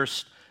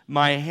pierced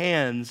my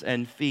hands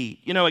and feet.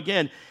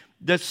 Again,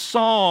 this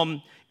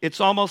psalm, it's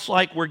almost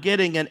like we're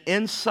getting an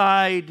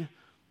inside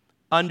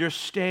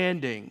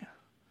understanding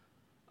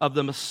of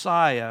the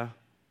Messiah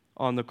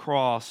on the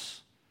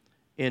cross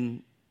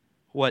in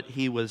what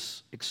he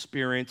was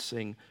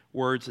experiencing,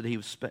 words that he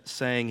was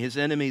saying. His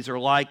enemies are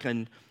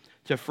likened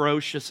to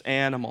ferocious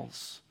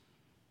animals.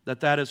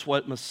 That is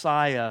what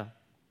Messiah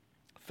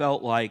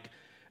felt like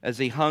as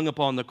he hung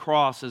upon the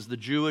cross, as the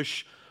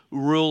Jewish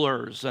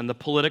rulers and the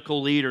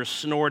political leaders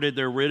snorted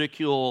their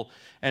ridicule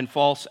and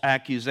false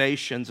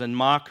accusations and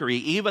mockery,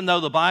 even though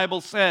the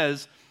Bible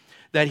says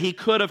that he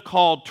could have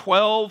called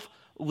 12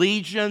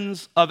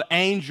 legions of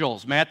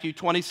angels, Matthew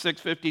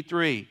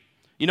 26:53.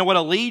 You know what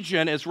a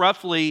legion is?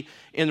 Roughly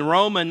in the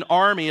Roman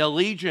army, a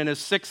legion is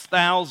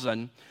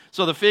 6,000.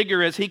 So the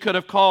figure is he could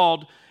have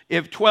called,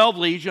 if 12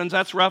 legions,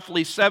 that's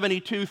roughly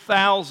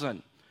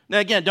 72,000. Now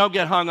again, don't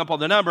get hung up on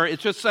the number.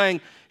 It's just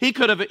saying he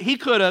could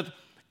have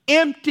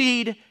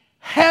emptied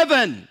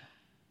heaven.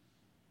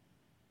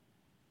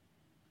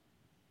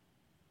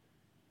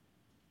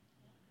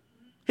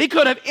 He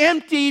could have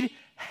emptied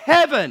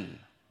heaven.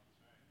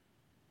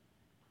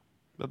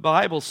 The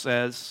Bible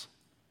says,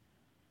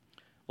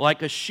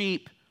 like a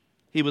sheep,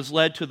 he was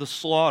led to the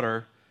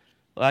slaughter.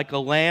 Like a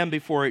lamb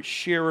before its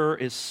shearer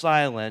is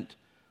silent,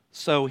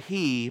 so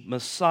he,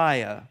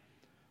 Messiah,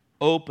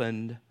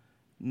 opened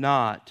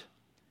not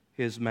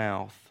his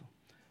mouth.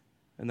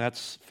 And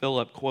that's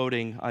Philip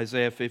quoting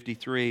Isaiah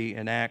 53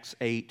 and Acts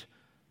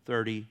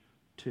 8:32.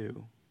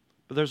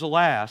 But there's a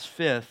last,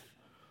 fifth,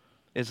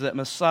 is that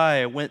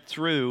Messiah went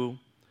through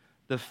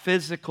the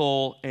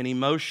physical and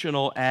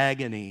emotional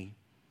agony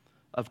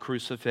of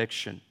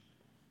crucifixion.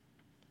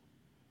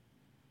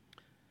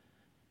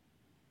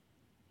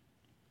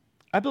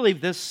 I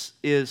believe this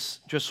is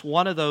just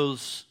one of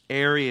those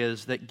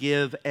areas that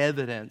give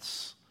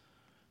evidence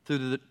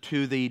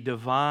to the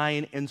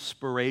divine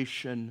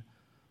inspiration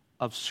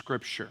of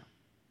Scripture.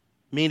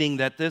 Meaning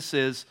that this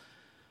is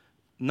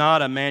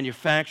not a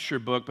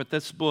manufactured book, but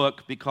this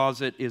book,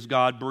 because it is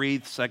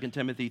God-breathed, 2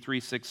 Timothy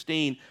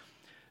 3:16,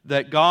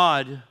 that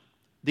God,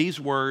 these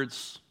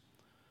words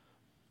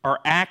are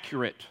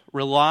accurate,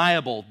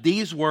 reliable.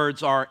 These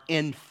words are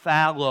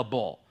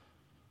infallible.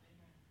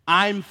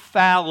 I'm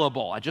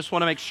fallible. I just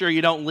want to make sure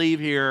you don't leave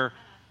here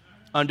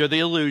under the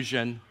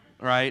illusion,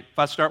 right? If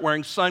I start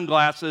wearing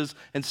sunglasses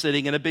and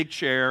sitting in a big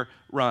chair,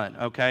 run,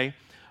 okay?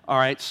 All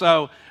right,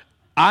 so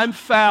I'm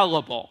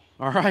fallible,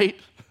 all right?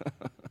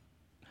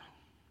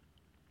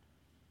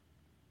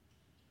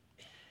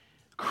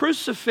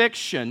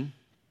 Crucifixion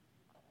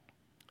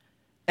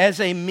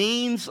as a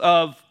means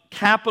of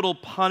capital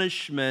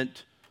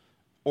punishment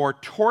or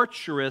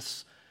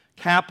torturous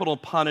capital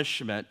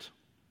punishment.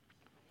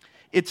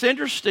 It's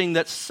interesting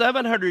that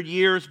 700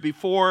 years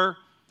before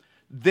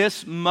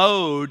this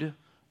mode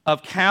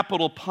of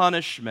capital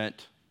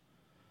punishment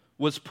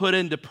was put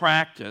into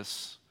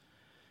practice,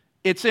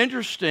 it's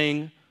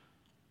interesting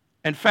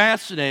and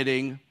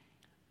fascinating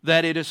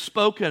that it is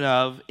spoken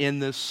of in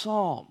this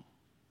psalm.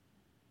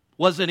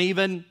 Wasn't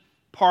even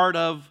part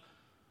of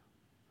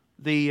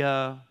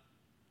the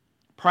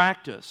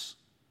practice.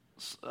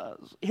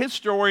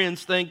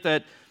 Historians think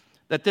that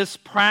that this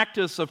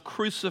practice of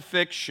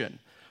crucifixion,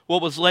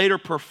 what was later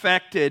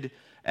perfected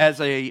as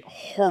a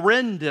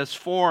horrendous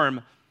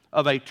form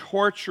of a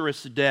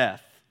torturous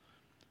death,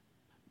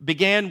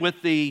 began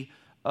with the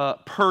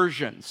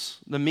Persians,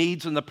 the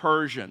Medes and the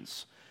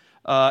Persians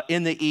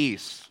in the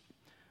East.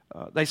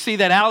 They see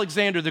that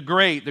Alexander the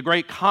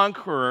great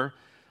conqueror,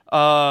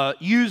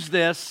 used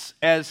this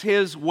as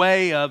his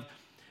way of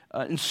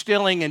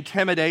instilling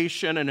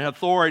intimidation and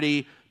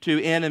authority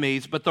to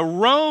enemies. But the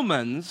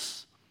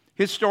Romans,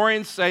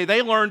 historians say,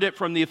 they learned it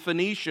from the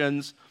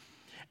Phoenicians,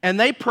 and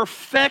they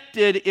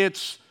perfected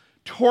its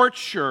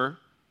torture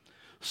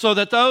so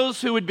that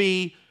those who would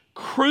be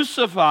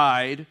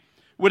crucified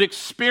would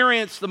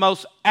experience the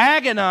most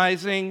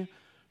agonizing,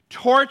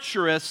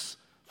 torturous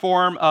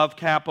form of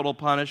capital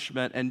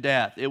punishment and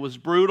death. It was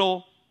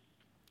brutal,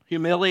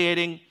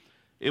 humiliating.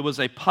 It was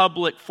a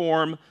public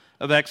form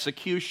of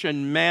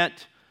execution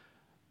meant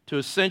to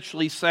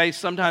essentially say,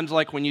 sometimes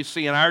like when you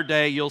see in our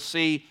day, you'll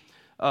see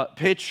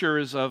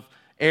pictures of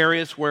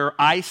areas where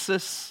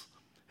ISIS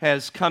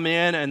has come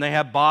in and they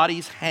have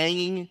bodies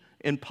hanging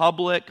in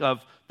public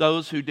of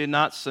those who did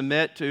not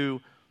submit to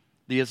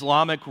the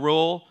Islamic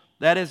rule.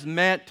 That is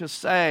meant to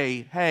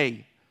say,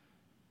 hey,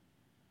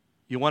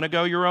 you want to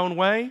go your own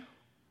way?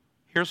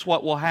 Here's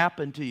what will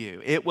happen to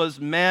you. It was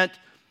meant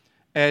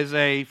as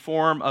a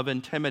form of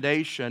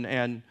intimidation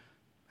and,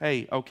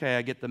 hey, okay,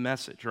 I get the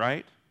message,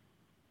 right?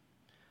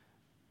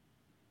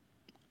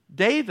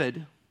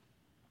 David,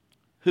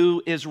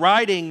 who is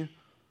writing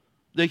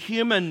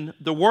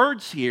the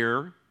words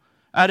here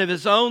out of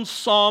his own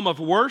psalm of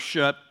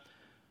worship,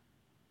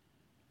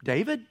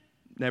 David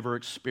never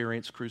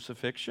experienced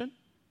crucifixion.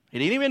 He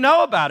didn't even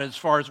know about it as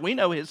far as we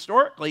know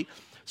historically.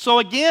 So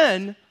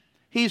again,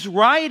 he's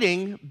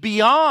writing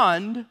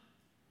beyond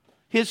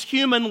his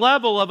human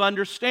level of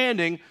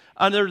understanding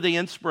under the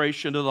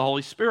inspiration of the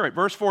Holy Spirit.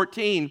 Verse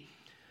 14,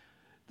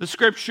 the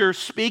scripture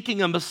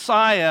speaking of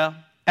Messiah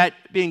at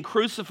being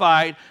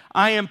crucified,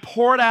 I am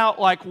poured out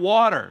like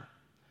water,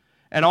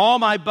 and all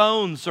my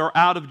bones are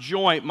out of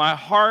joint. My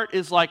heart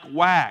is like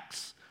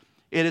wax.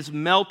 It is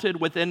melted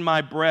within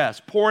my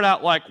breast. Poured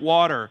out like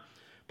water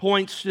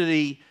points to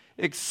the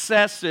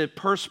excessive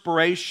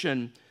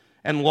perspiration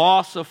and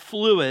loss of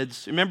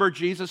fluids. Remember,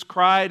 Jesus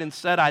cried and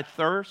said, I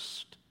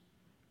thirst.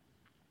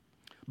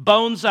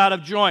 Bones out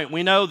of joint.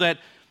 We know that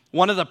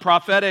one of the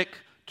prophetic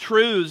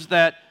truths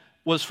that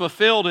was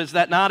fulfilled is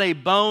that not a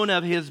bone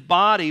of his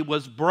body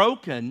was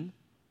broken,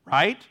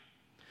 right?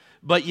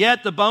 But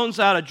yet the bones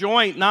out of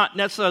joint, not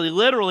necessarily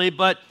literally,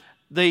 but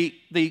the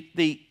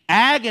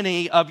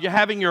agony of you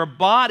having your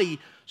body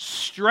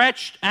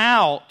stretched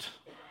out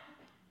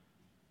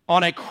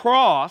on a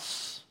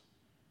cross.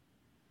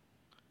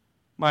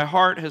 My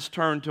heart has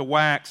turned to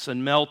wax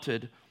and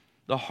melted,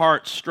 the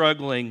heart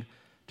struggling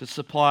to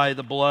supply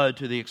the blood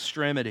to the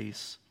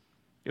extremities.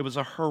 It was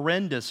a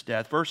horrendous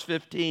death. Verse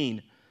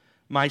 15,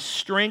 my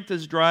strength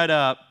is dried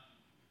up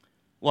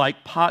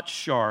like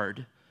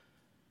potsherd,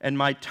 and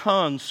my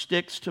tongue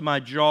sticks to my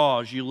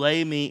jaws. You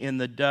lay me in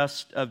the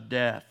dust of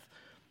death.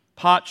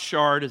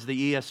 Potsherd, as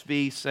the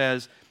ESV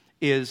says,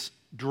 is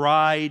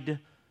dried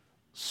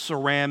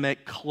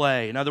ceramic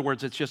clay. In other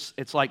words,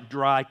 it's like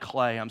dry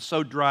clay. I'm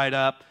so dried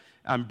up,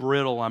 I'm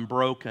brittle, I'm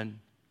broken.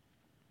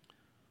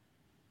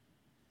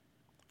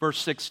 Verse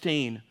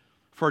 16,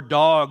 for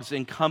dogs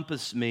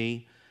encompass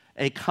me,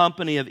 a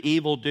company of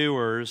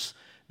evildoers.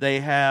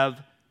 They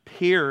have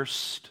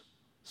pierced,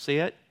 see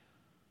it?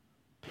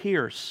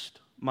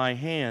 Pierced my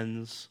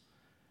hands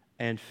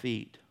and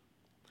feet.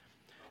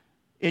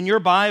 In your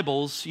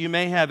Bibles, you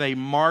may have a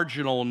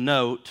marginal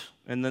note,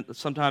 and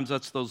sometimes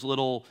that's those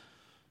little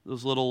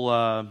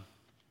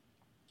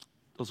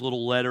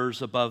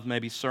letters above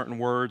maybe certain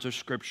words or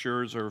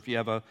scriptures, or if you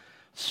have a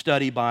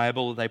study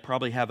Bible, they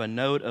probably have a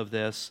note of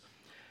this,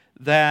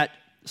 that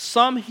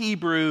some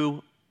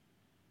Hebrew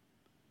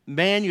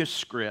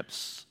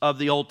manuscripts of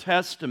the Old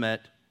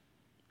Testament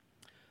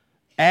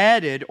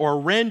added or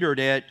rendered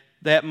it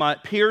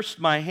that pierced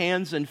my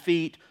hands and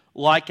feet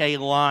like a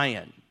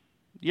lion.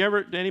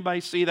 Did anybody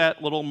see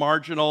that little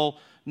marginal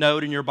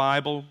note in your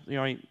Bible?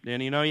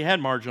 And you had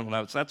marginal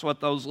notes. That's what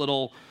those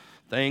little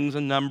things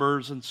and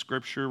numbers and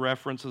scripture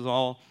references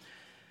all.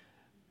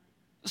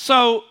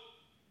 So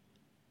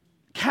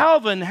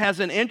Calvin has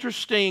an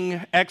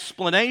interesting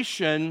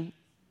explanation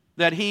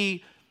that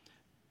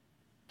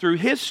through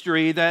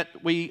history,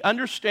 that we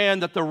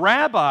understand that the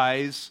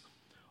rabbis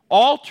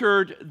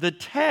altered the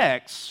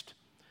text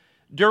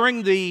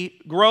during the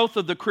growth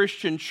of the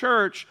Christian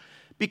church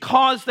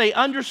because they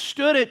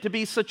understood it to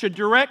be such a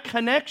direct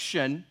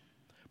connection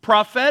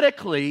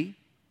prophetically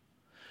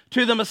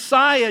to the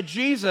Messiah,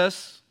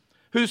 Jesus,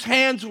 whose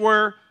hands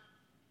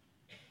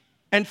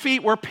and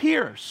feet were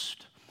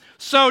pierced.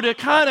 So to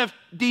kind of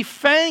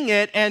defang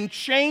it and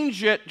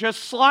change it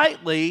just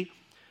slightly,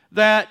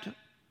 that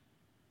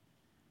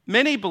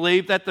many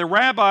believe that the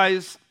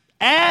rabbis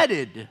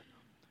added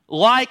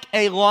like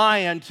a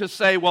lion to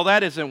say, well,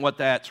 that isn't what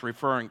that's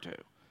referring to.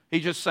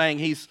 He's just saying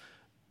he's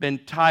been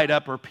tied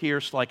up or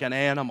pierced like an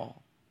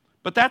animal.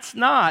 But that's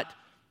not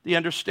the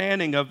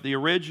understanding of the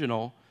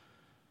original.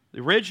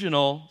 The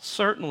original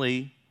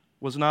certainly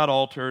was not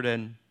altered,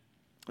 and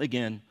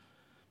again,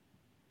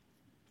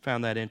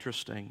 found that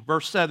interesting.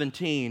 Verse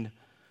 17,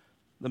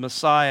 the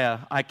Messiah,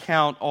 I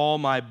count all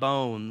my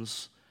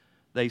bones.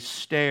 They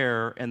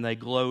stare and they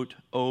gloat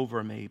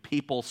over me.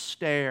 People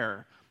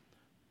stare.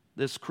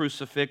 This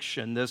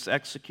crucifixion, this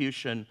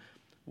execution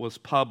was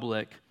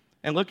public.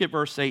 And look at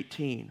verse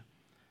 18.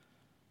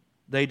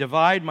 They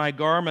divide my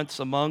garments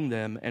among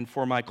them, and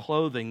for my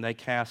clothing they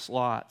cast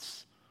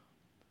lots.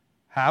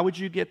 How would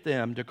you get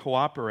them to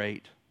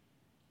cooperate?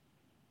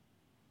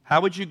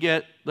 How would you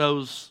get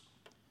those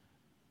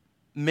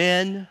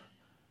men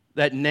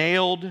that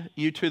nailed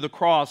you to the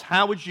cross,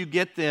 how would you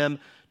get them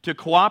to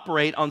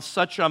cooperate on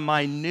such a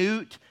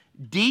minute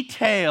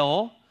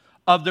detail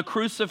of the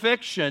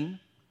crucifixion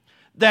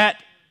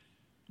that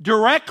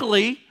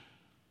directly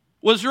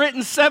was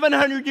written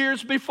 700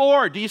 years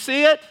before? Do you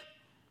see it?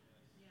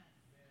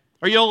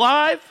 Are you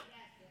alive?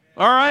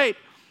 All right.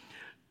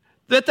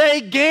 That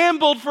they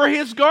gambled for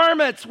his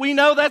garments. We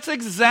know that's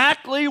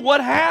exactly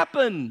what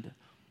happened.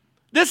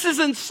 This is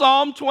in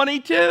Psalm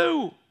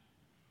 22.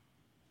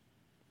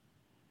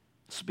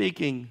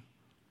 Speaking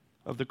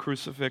of the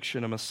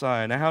crucifixion of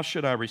Messiah. Now, how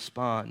should I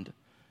respond?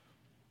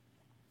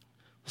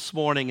 This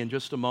morning, in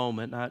just a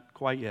moment, not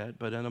quite yet,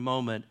 but in a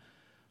moment,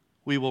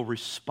 we will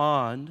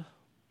respond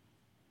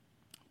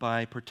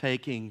by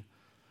partaking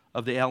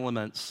of the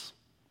elements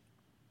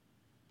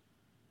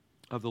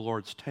of the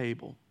Lord's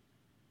table.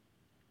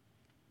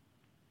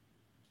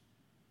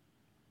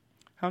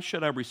 How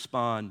should I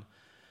respond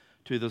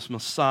to this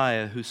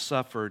Messiah who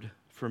suffered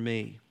for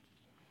me?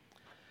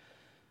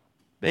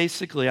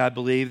 Basically, I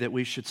believe that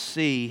we should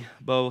see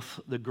both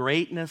the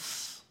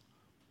greatness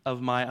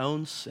of my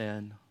own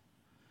sin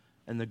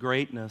and the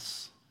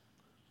greatness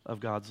of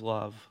God's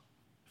love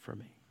for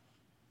me.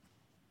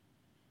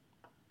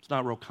 It's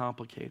not real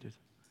complicated.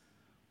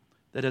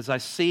 That as I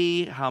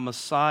see how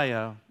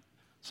Messiah,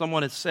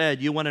 someone has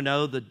said, you want to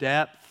know the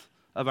depth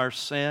of our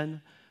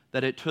sin?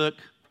 That it took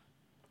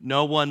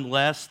no one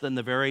less than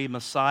the very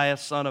Messiah,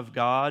 Son of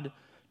God,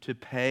 to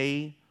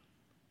pay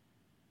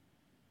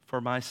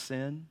for my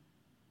sin.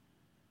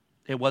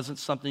 It wasn't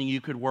something you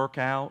could work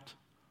out.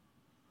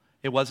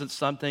 It wasn't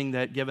something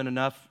that, given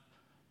enough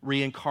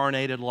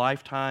reincarnated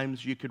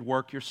lifetimes, you could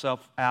work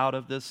yourself out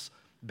of this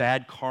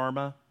bad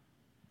karma.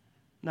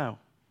 No,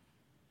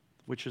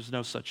 which is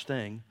no such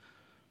thing.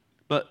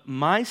 But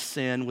my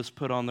sin was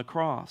put on the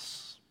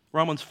cross.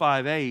 Romans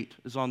 5:8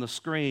 is on the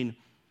screen.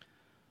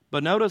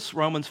 But notice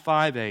Romans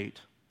 5:8.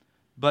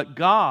 But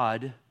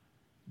God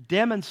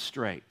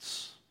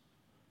demonstrates,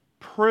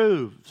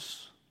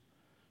 proves,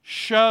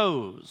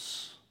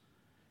 shows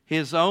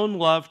his own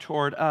love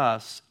toward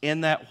us in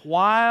that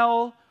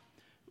while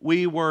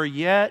we were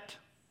yet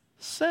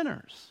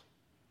sinners.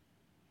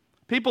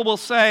 People will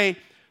say,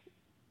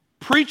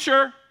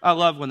 preacher, I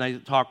love when they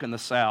talk in the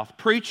South,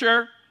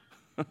 preacher,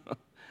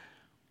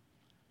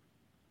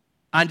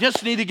 I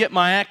just need to get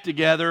my act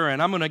together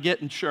and I'm going to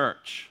get in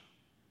church.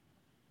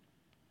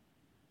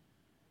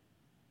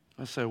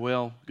 I say,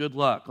 well, good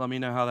luck. Let me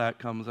know how that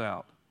comes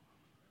out.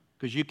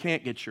 Because you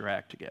can't get your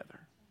act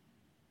together.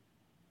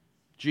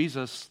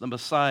 Jesus, the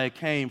Messiah,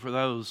 came for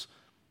those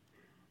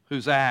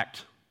whose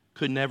act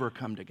could never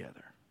come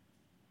together.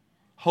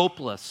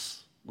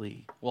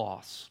 Hopelessly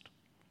lost.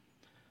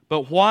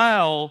 But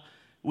while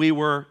we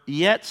were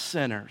yet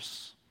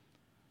sinners,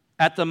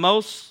 at the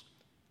most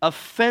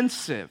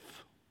offensive,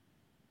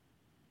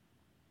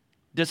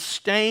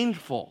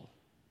 disdainful,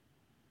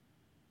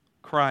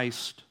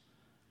 Christ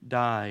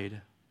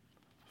died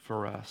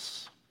for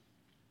us.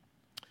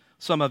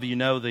 Some of you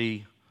know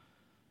the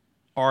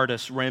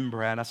artist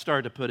Rembrandt. I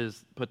started to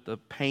put the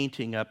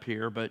painting up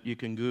here, but you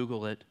can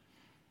Google it.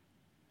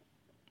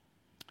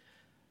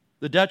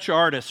 The Dutch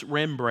artist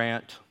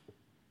Rembrandt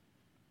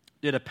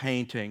did a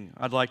painting.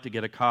 I'd like to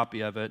get a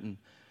copy of it and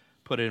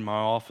put it in my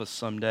office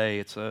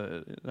someday.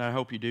 I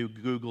hope you do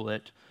Google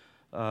it.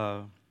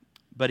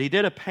 But he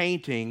did a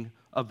painting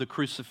of the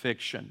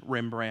crucifixion,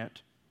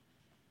 Rembrandt.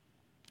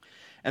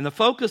 And the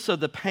focus of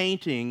the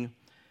painting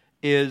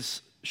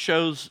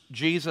shows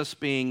Jesus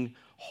being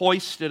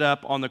hoisted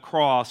up on the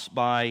cross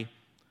by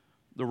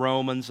the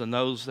Romans and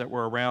those that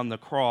were around the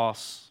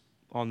cross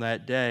on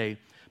that day.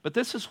 But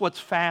this is what's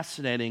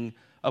fascinating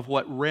of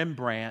what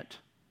Rembrandt,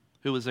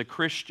 who was a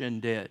Christian,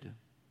 did.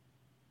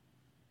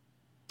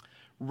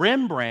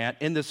 Rembrandt,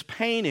 in this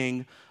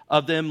painting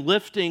of them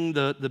lifting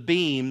the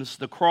beams,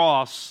 the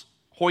cross,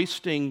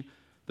 hoisting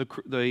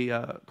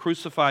the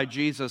crucified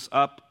Jesus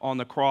up on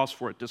the cross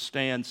for it to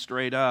stand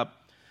straight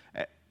up,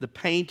 the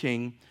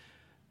painting,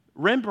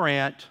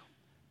 Rembrandt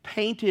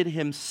painted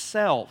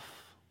himself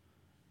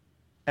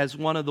as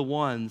one of the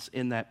ones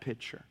in that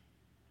picture.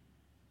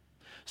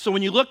 So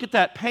when you look at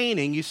that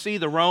painting, you see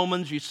the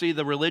Romans, you see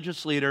the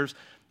religious leaders,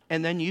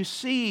 and then you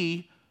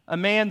see a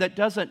man that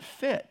doesn't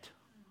fit.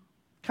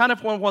 Kind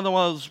of one of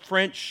those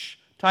French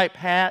type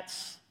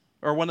hats,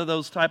 or one of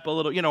those type of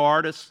little,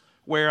 artists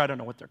wear, I don't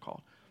know what they're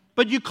called.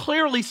 But you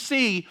clearly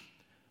see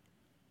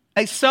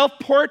a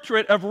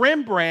self-portrait of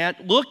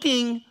Rembrandt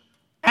looking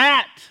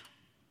at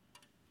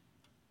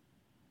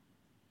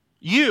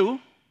you,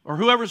 or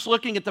whoever's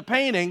looking at the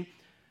painting,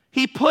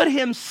 he put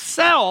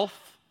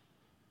himself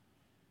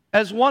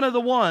as one of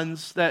the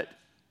ones that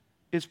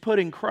is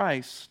putting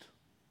Christ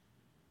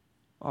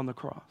on the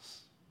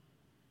cross.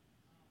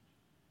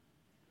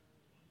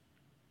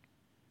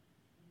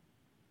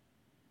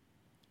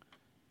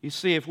 You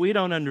see, if we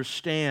don't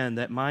understand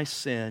that my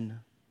sin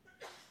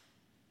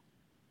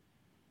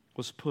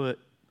was put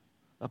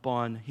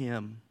upon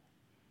him,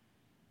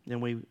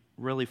 then we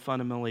really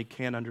fundamentally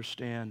can't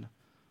understand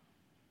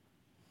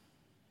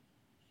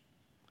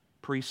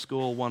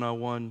Preschool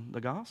 101,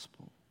 the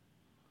gospel.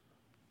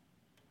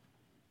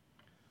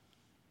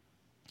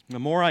 The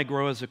more I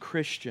grow as a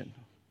Christian,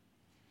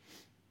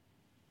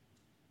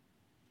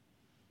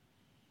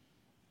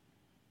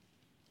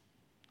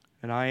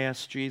 and I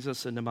asked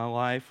Jesus into my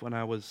life when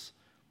I was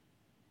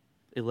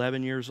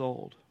 11 years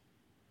old.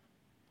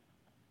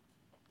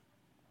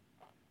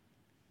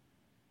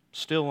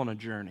 Still on a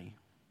journey.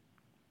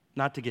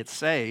 Not to get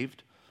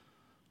saved,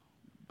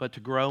 but to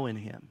grow in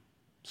Him.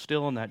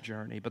 Still on that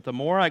journey. But the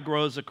more I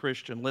grow as a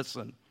Christian,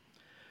 listen,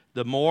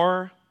 the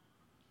more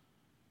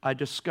I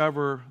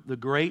discover the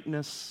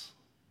greatness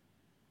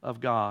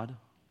of God.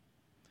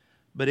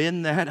 But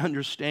in that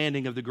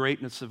understanding of the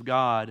greatness of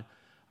God,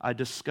 I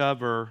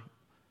discover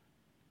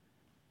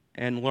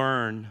and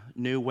learn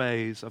new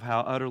ways of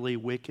how utterly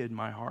wicked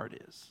my heart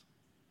is.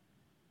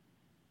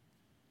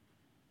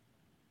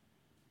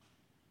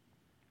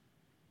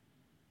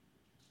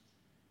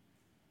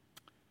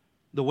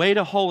 The way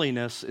to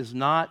holiness is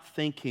not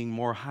thinking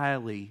more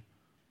highly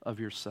of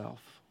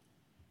yourself,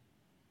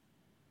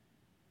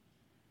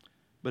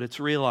 but it's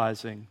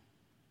realizing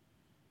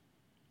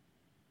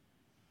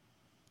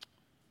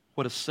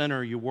what a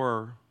sinner you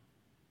were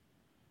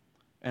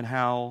and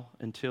how,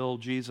 until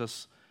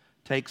Jesus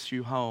takes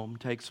you home,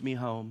 takes me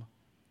home,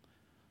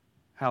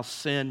 how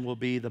sin will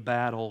be the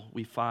battle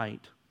we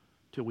fight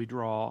till we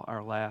draw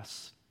our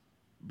last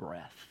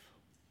breath.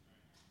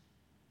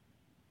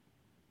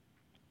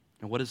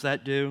 And what does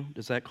that do?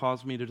 Does that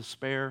cause me to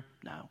despair?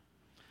 No.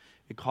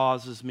 It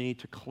causes me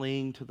to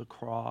cling to the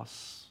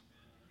cross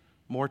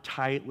more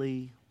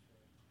tightly,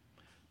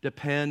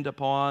 depend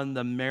upon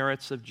the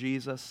merits of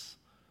Jesus.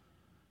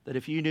 That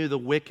if you knew the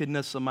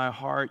wickedness of my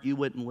heart, you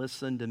wouldn't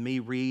listen to me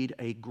read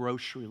a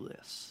grocery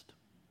list.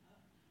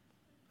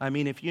 I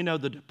mean, if you know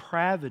the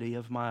depravity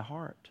of my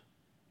heart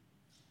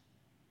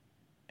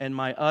and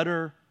my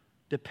utter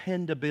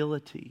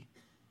dependability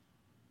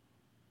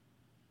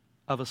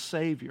of a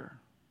Savior,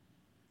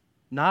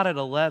 not at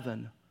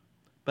 11,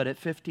 but at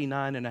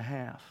 59 and a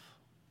half.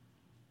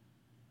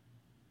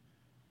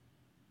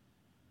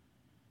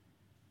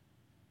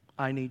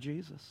 I need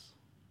Jesus.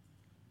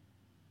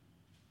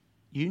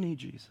 You need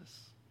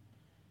Jesus.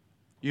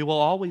 You will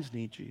always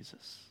need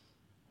Jesus.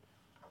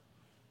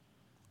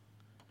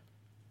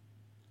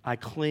 I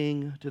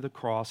cling to the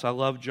cross. I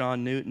love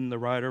John Newton, the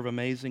writer of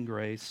Amazing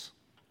Grace.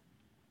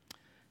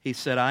 He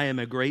said, I am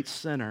a great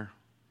sinner,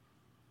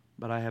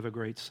 but I have a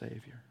great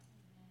Savior.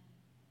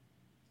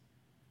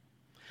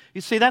 You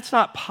see, that's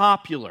not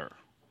popular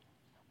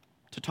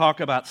to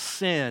talk about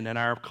sin in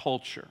our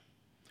culture.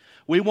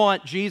 We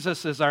want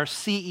Jesus as our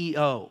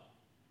CEO.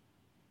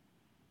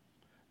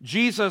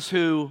 Jesus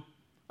who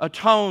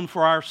atoned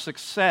for our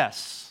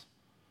success,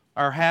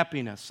 our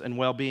happiness, and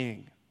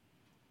well-being.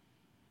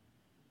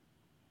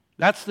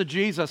 That's the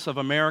Jesus of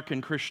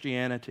American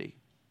Christianity.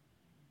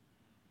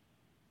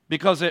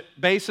 Because it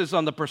bases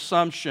on the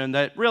presumption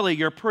that really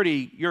you're a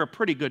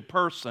pretty good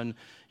person.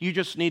 You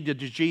just needed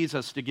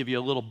Jesus to give you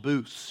a little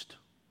boost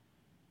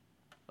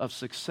of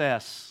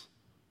success.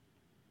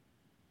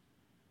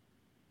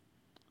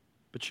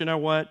 But you know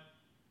what?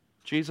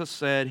 Jesus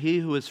said, he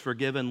who is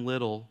forgiven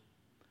little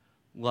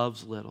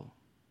loves little.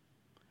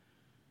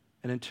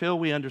 And until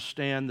we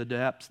understand the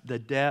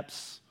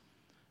depths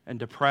and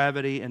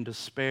depravity and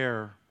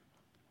despair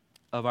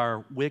of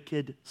our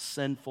wicked,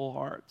 sinful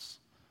hearts,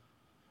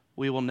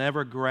 we will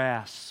never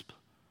grasp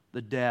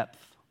the depth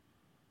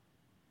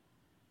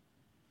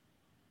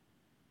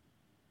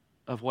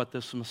of what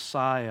this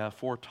Messiah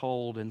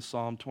foretold in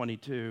Psalm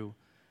 22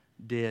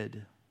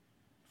 did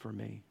for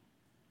me.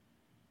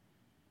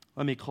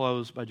 Let me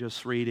close by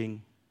just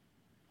reading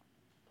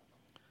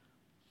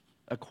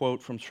a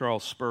quote from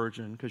Charles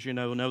Spurgeon, because you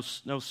know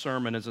no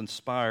sermon is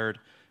inspired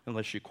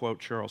unless you quote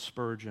Charles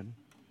Spurgeon.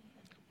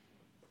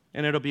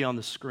 And it'll be on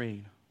the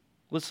screen.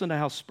 Listen to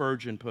how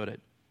Spurgeon put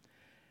it.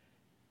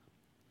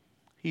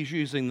 He's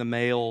using the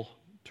male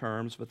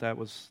terms, but that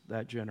was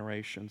that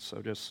generation,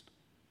 so just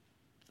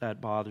if that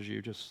bothers you,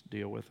 just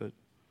deal with it.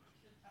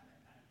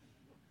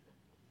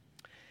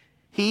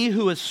 He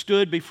who has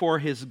stood before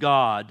his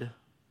God,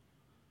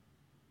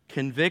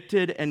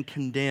 convicted and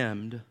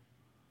condemned,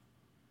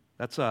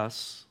 that's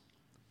us,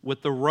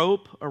 with the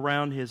rope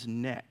around his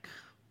neck,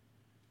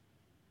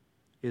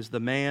 is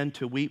the man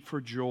to weep for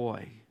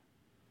joy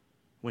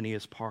when he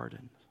is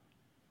pardoned.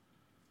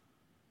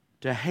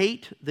 To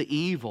hate the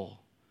evil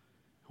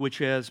which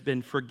has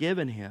been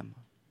forgiven him,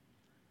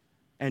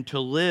 and to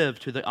live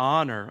to the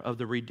honor of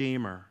the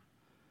Redeemer,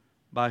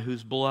 by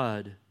whose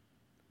blood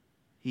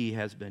he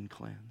has been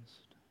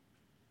cleansed.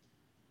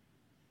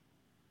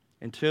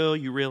 Until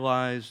you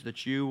realize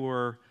that you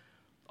were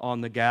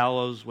on the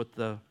gallows with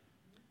the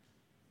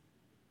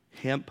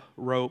hemp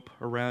rope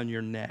around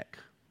your neck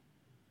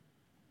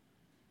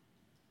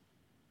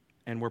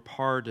and were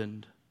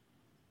pardoned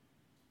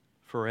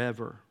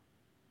forever,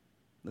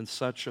 then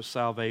such a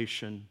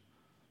salvation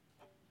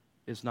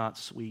is not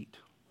sweet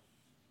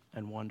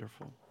and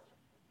wonderful.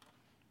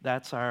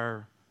 That's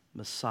our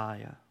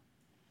Messiah.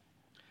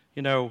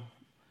 You know,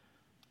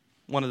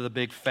 one of the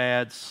big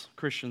fads,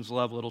 Christians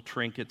love little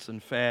trinkets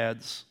and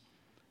fads.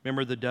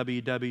 Remember the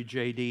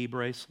WWJD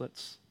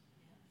bracelets?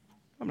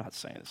 I'm not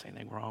saying there's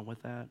anything wrong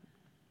with that.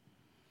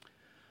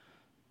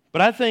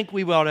 But I think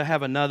we ought to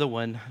have another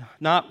one,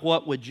 not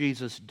what would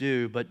Jesus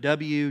do, but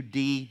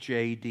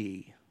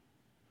WDJD.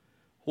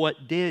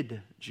 What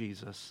did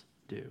Jesus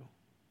do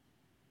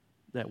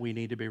that we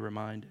need to be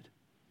reminded?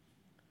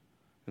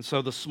 And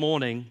so this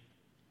morning,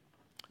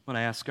 I'm going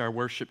to ask our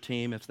worship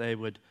team if they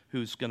would,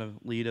 who's going to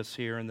lead us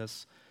here in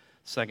this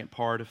second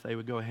part, if they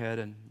would go ahead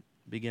and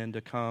begin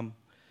to come.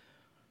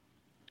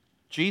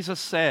 Jesus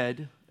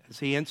said, as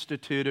he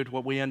instituted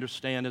what we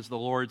understand as the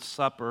Lord's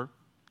Supper,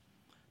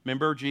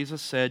 remember,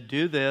 Jesus said,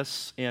 do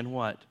this in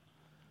what?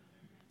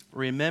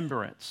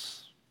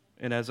 Remembrance.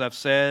 And as I've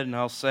said, and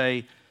I'll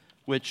say,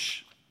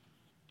 which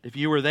if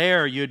you were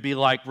there, you'd be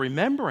like,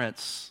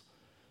 remembrance?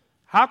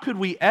 How could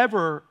we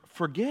ever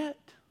forget?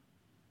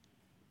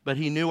 But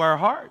he knew our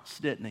hearts,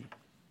 didn't he?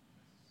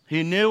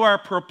 He knew our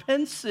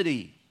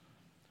propensity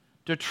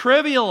to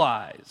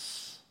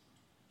trivialize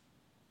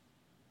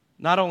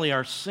not only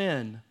our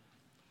sin,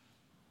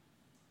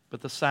 but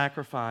the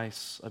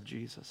sacrifice of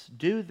Jesus.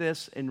 Do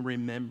this in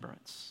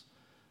remembrance.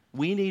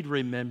 We need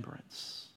remembrance.